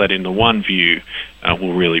see all that in the one view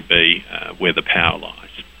will really be where the power lies.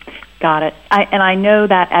 Got it. I know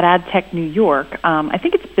that at AdTech New York, I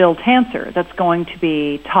think it's Bill Tanser that's going to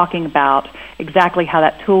be talking about exactly how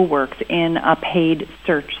that tool works in a paid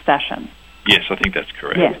search session. Yes, I think that's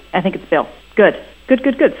correct. Yeah, I think it's Bill. Good.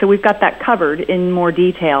 So we've got that covered in more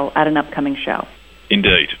detail at an upcoming show.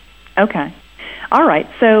 Indeed. Okay. All right.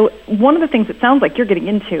 So one of the things it sounds like you're getting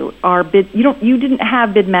into are bid. You didn't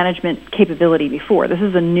have bid management capability before. This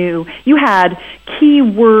is a new. You had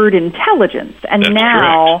keyword intelligence, and That's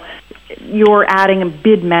now correct. You're adding a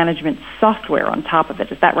bid management software on top of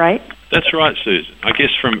it. Is that right? That's right, Susan. I guess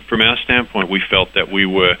from our standpoint, we felt that we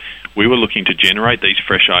were looking to generate these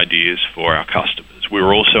fresh ideas for our customers. We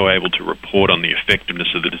were also able to report on the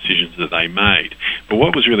effectiveness of the decisions that they made. But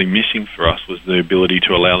what was really missing for us was the ability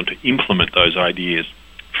to allow them to implement those ideas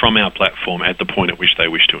from our platform at the point at which they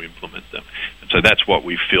wish to implement them. And so that's what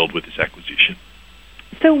we've filled with this acquisition.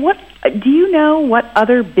 So do you know what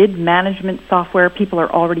other bid management software people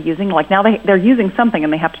are already using? Like now they're using something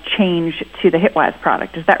and they have to change to the Hitwise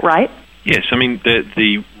product. Is that right? Yes. I mean,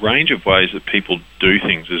 the range of ways that people do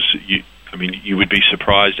things is you would be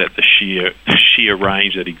surprised at the sheer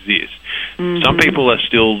range that exists. Mm-hmm. Some people are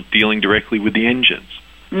still dealing directly with the engines.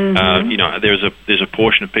 Mm-hmm. There's a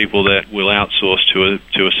portion of people that will outsource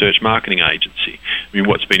to a search marketing agency. I mean,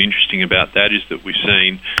 what's been interesting about that is that we've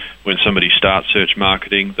seen when somebody starts search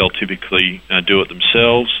marketing, they'll typically do it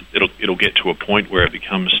themselves. It'll get to a point where it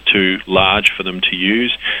becomes too large for them to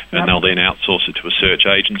use, and they'll then outsource it to a search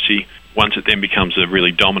agency. Once it then becomes a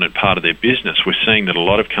really dominant part of their business, we're seeing that a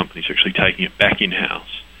lot of companies are actually taking it back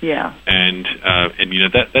in-house. Yeah. And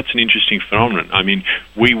that's an interesting phenomenon. I mean,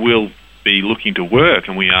 we will be looking to work,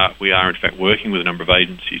 and we are in fact working with a number of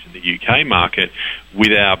agencies in the UK market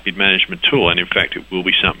with our bid management tool, and in fact it will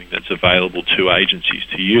be something that's available to agencies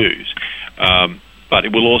to use. But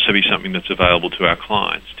it will also be something that's available to our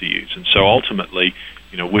clients to use. And so ultimately,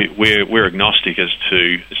 we're agnostic as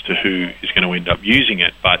to who is going to end up using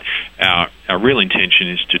it, but our real intention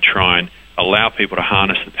is to try and allow people to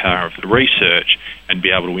harness the power of the research and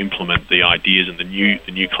be able to implement the ideas and the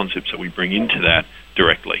new concepts that we bring into that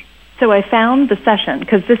directly. So I found the session,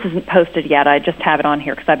 because this isn't posted yet, I just have it on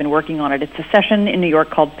here because I've been working on it. It's a session in New York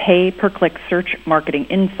called Pay-Per-Click Search Marketing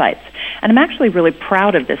Insights. And I'm actually really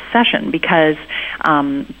proud of this session because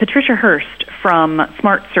Patricia Hurst from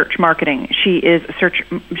Smart Search Marketing, she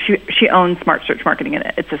owns Smart Search Marketing,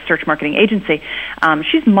 and it's a search marketing agency.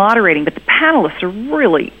 She's moderating, but the panelists are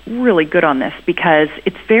really, really good on this because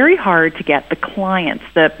it's very hard to get the clients,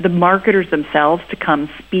 the marketers themselves, to come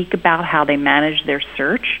speak about how they manage their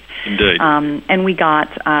search. Indeed. And we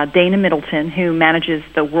got Dana Middleton, who manages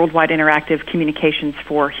the worldwide interactive communications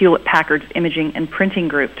for Hewlett-Packard's Imaging and Printing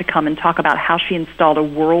Group, to come and talk about how she installed a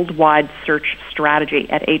worldwide search strategy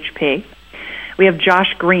at HP. We have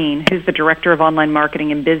Josh Green, who's the Director of Online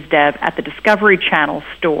Marketing and Biz Dev at the Discovery Channel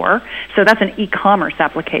store. So that's an e-commerce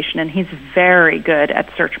application, and he's very good at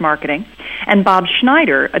search marketing. And Bob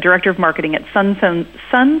Schneider, a Director of Marketing at Sunstone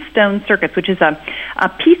Circuits, which is a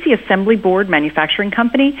PC assembly board manufacturing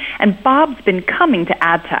company. And Bob's been coming to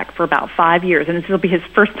AdTech for about 5 years, and this will be his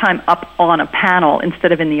first time up on a panel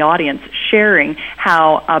instead of in the audience, sharing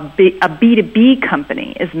how a B2B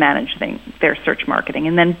company is managing their search marketing.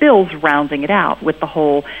 And then Bill's rounding it out with the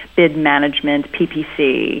whole bid management,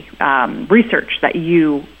 PPC research that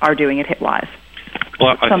you are doing at Hitwise.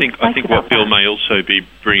 Well, I think what Bill may also be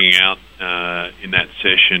bringing out in that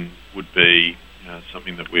session would be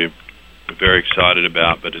something that we're very excited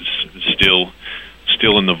about, but is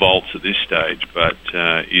still in the vaults at this stage, but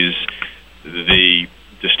is the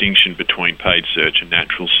distinction between paid search and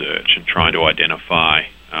natural search, and trying to identify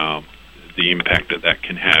the impact that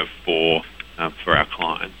can have for our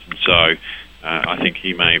clients. And so I think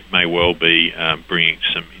he may well be bringing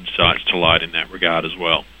some insights to light in that regard as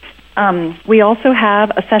well. We also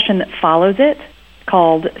have a session that follows it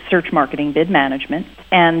called Search Marketing Bid Management,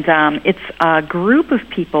 and it's a group of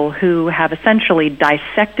people who have essentially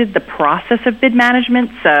dissected the process of bid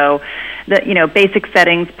management. So, basic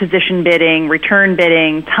settings, position bidding, return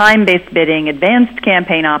bidding, time-based bidding, advanced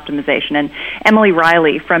campaign optimization. And Emily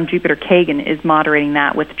Riley from Jupiter Kagan is moderating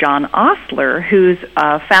that with John Ostler, who's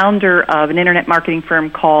a founder of an internet marketing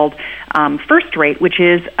firm called First Rate, which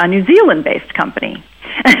is a New Zealand-based company.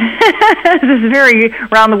 This is very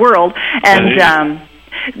around the world. And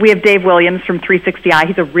we have Dave Williams from 360i.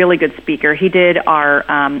 He's a really good speaker. He did our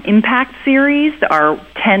Impact series, our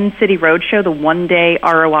 10-city roadshow, the one-day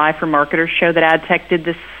ROI for marketers show that AdTech did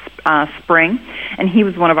this spring, and he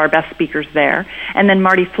was one of our best speakers there. And then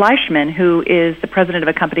Marty Fleischman, who is the president of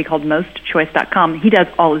a company called MostChoice.com, he does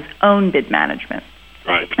all his own bid management.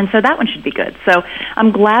 Right. And so that one should be good. So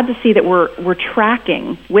I'm glad to see that we're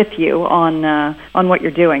tracking with you on what you're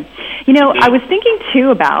doing. You know, I was thinking too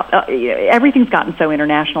about everything's gotten so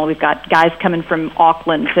international. We've got guys coming from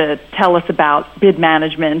Auckland to tell us about bid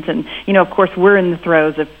management, and you know, of course, we're in the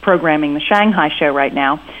throes of programming the Shanghai show right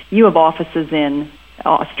now. You have offices in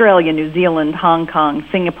Australia, New Zealand, Hong Kong,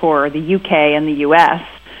 Singapore, the UK, and the US.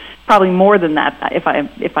 Probably more than that if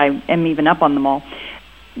I am even up on them all.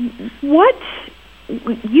 What?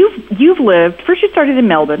 You've lived, first you started in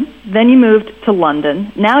Melbourne, then you moved to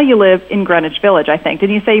London, now you live in Greenwich Village, I think.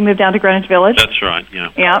 Didn't you say you moved down to Greenwich Village? That's right, yeah.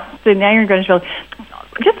 Yeah, so now you're in Greenwich Village.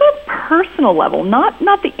 Just on a personal level, not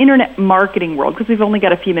the internet marketing world, because we've only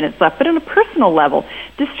got a few minutes left, but on a personal level,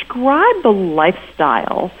 describe the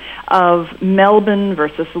lifestyle of Melbourne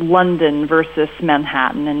versus London versus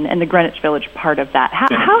Manhattan and the Greenwich Village part of that.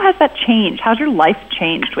 How has that changed? How's your life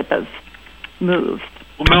changed with those moves?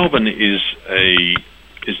 Well, Melbourne is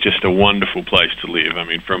just a wonderful place to live. I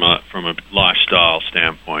mean, from a lifestyle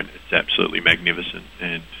standpoint, it's absolutely magnificent.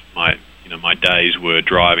 And my days were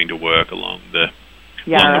driving to work along the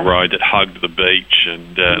road that hugged the beach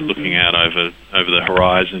and looking out over the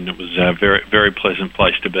horizon. It was a very, very pleasant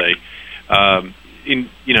place to be.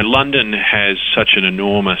 London has such an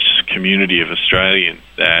enormous community of Australians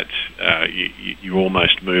that you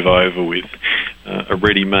almost move over with a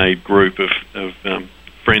ready-made group of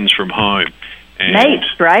friends from home. And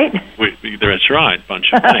mates, right? That's right,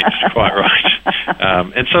 bunch of mates, quite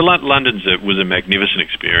right. And so London was a magnificent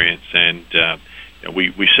experience, and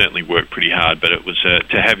we certainly worked pretty hard. But it was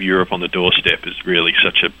to have Europe on the doorstep is really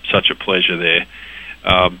such a pleasure there.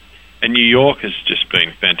 And New York has just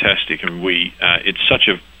been fantastic, and it's such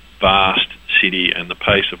a vast city, and the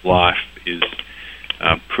pace of life is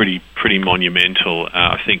pretty monumental.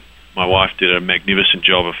 I think my wife did a magnificent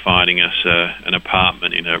job of finding us an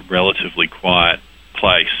apartment in a relatively quiet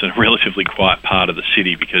place, a relatively quiet part of the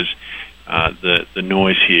city, because the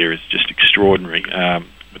noise here is just extraordinary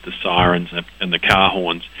with the sirens and the car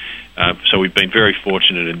horns. So we've been very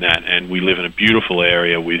fortunate in that, and we live in a beautiful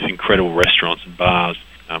area with incredible restaurants and bars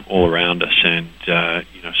all around us, and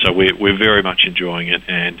so we're very much enjoying it.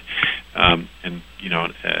 And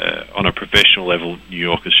on a professional level, New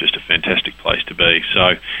York is just a fantastic place to be.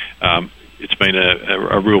 So it's been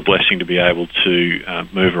a real blessing to be able to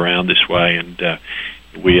move around this way, and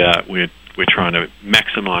we're trying to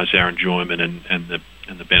maximise our enjoyment and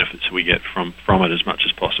the benefits we get from it as much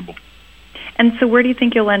as possible. And so, where do you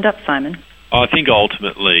think you'll end up, Simon? I think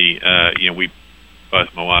ultimately,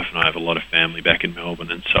 both my wife and I have a lot of family back in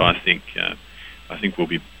Melbourne, and so I think we'll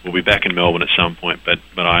be back in Melbourne at some point. But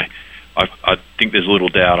I think there's little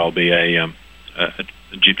doubt I'll be a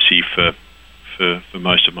gypsy for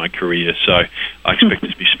most of my career. So I expect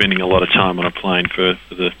to be spending a lot of time on a plane for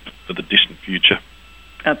the distant future.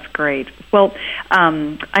 That's great. Well,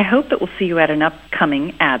 I hope that we'll see you at an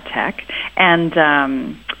upcoming AdTech, and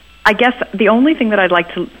I guess the only thing that I'd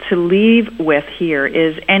like to leave with here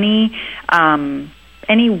is any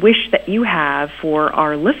wish that you have for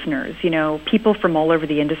our listeners. You know, people from all over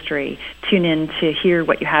the industry tune in to hear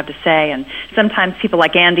what you have to say, and sometimes people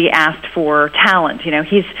like Andy asked for talent. You know,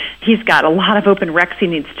 he's got a lot of open recs he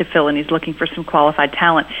needs to fill, and he's looking for some qualified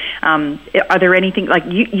talent. Are there anything, like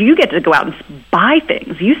you get to go out and buy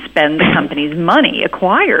things. You spend the company's money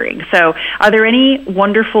acquiring. So are there any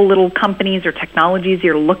wonderful little companies or technologies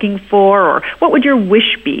you're looking for, or what would your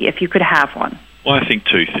wish be if you could have one? Well, I think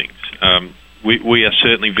two things. We are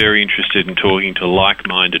certainly very interested in talking to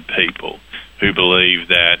like-minded people who believe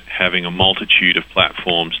that having a multitude of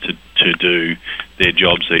platforms to do their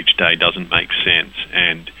jobs each day doesn't make sense,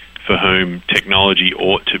 and for whom technology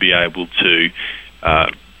ought to be able to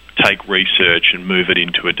take research and move it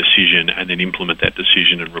into a decision and then implement that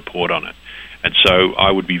decision and report on it. And so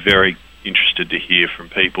I would be very interested to hear from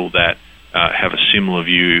people that have a similar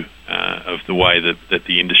view of the way that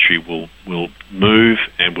the industry will move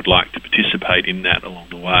and would like to participate in that along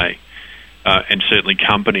the way. And certainly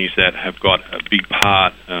companies that have got a big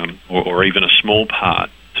part or even a small part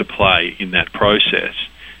to play in that process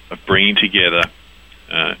of bringing together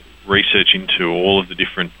research into all of the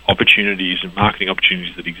different opportunities and marketing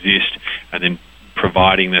opportunities that exist, and then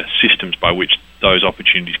providing the systems by which those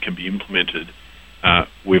opportunities can be implemented.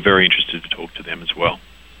 We're very interested to talk to them as well.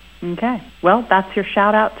 Okay. Well, that's your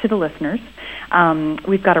shout-out to the listeners.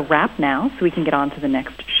 We've got a wrap now, so we can get on to the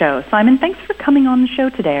next show. Simon, thanks for coming on the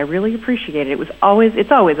show today. I really appreciate it. It's always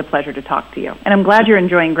a pleasure to talk to you, and I'm glad you're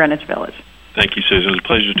enjoying Greenwich Village. Thank you, Susan. It was a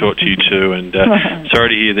pleasure to talk to you too. And sorry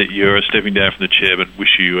to hear that you're stepping down from the chair, but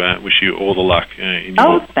wish you all the luck in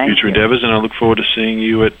your future endeavours. And I look forward to seeing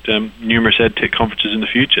you at numerous EdTech conferences in the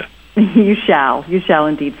future. You shall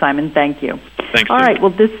indeed, Simon. Thank you. Thanks. All right,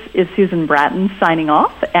 well, this is Susan Bratton signing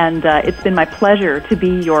off, and it's been my pleasure to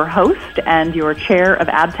be your host and your chair of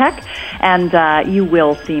AdTech, and you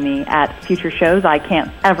will see me at future shows. I can't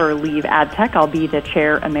ever leave AdTech. I'll be the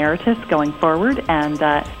chair emeritus going forward,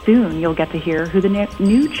 and soon you'll get to hear who the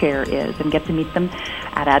new chair is and get to meet them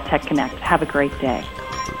at AdTech Connect. Have a great day.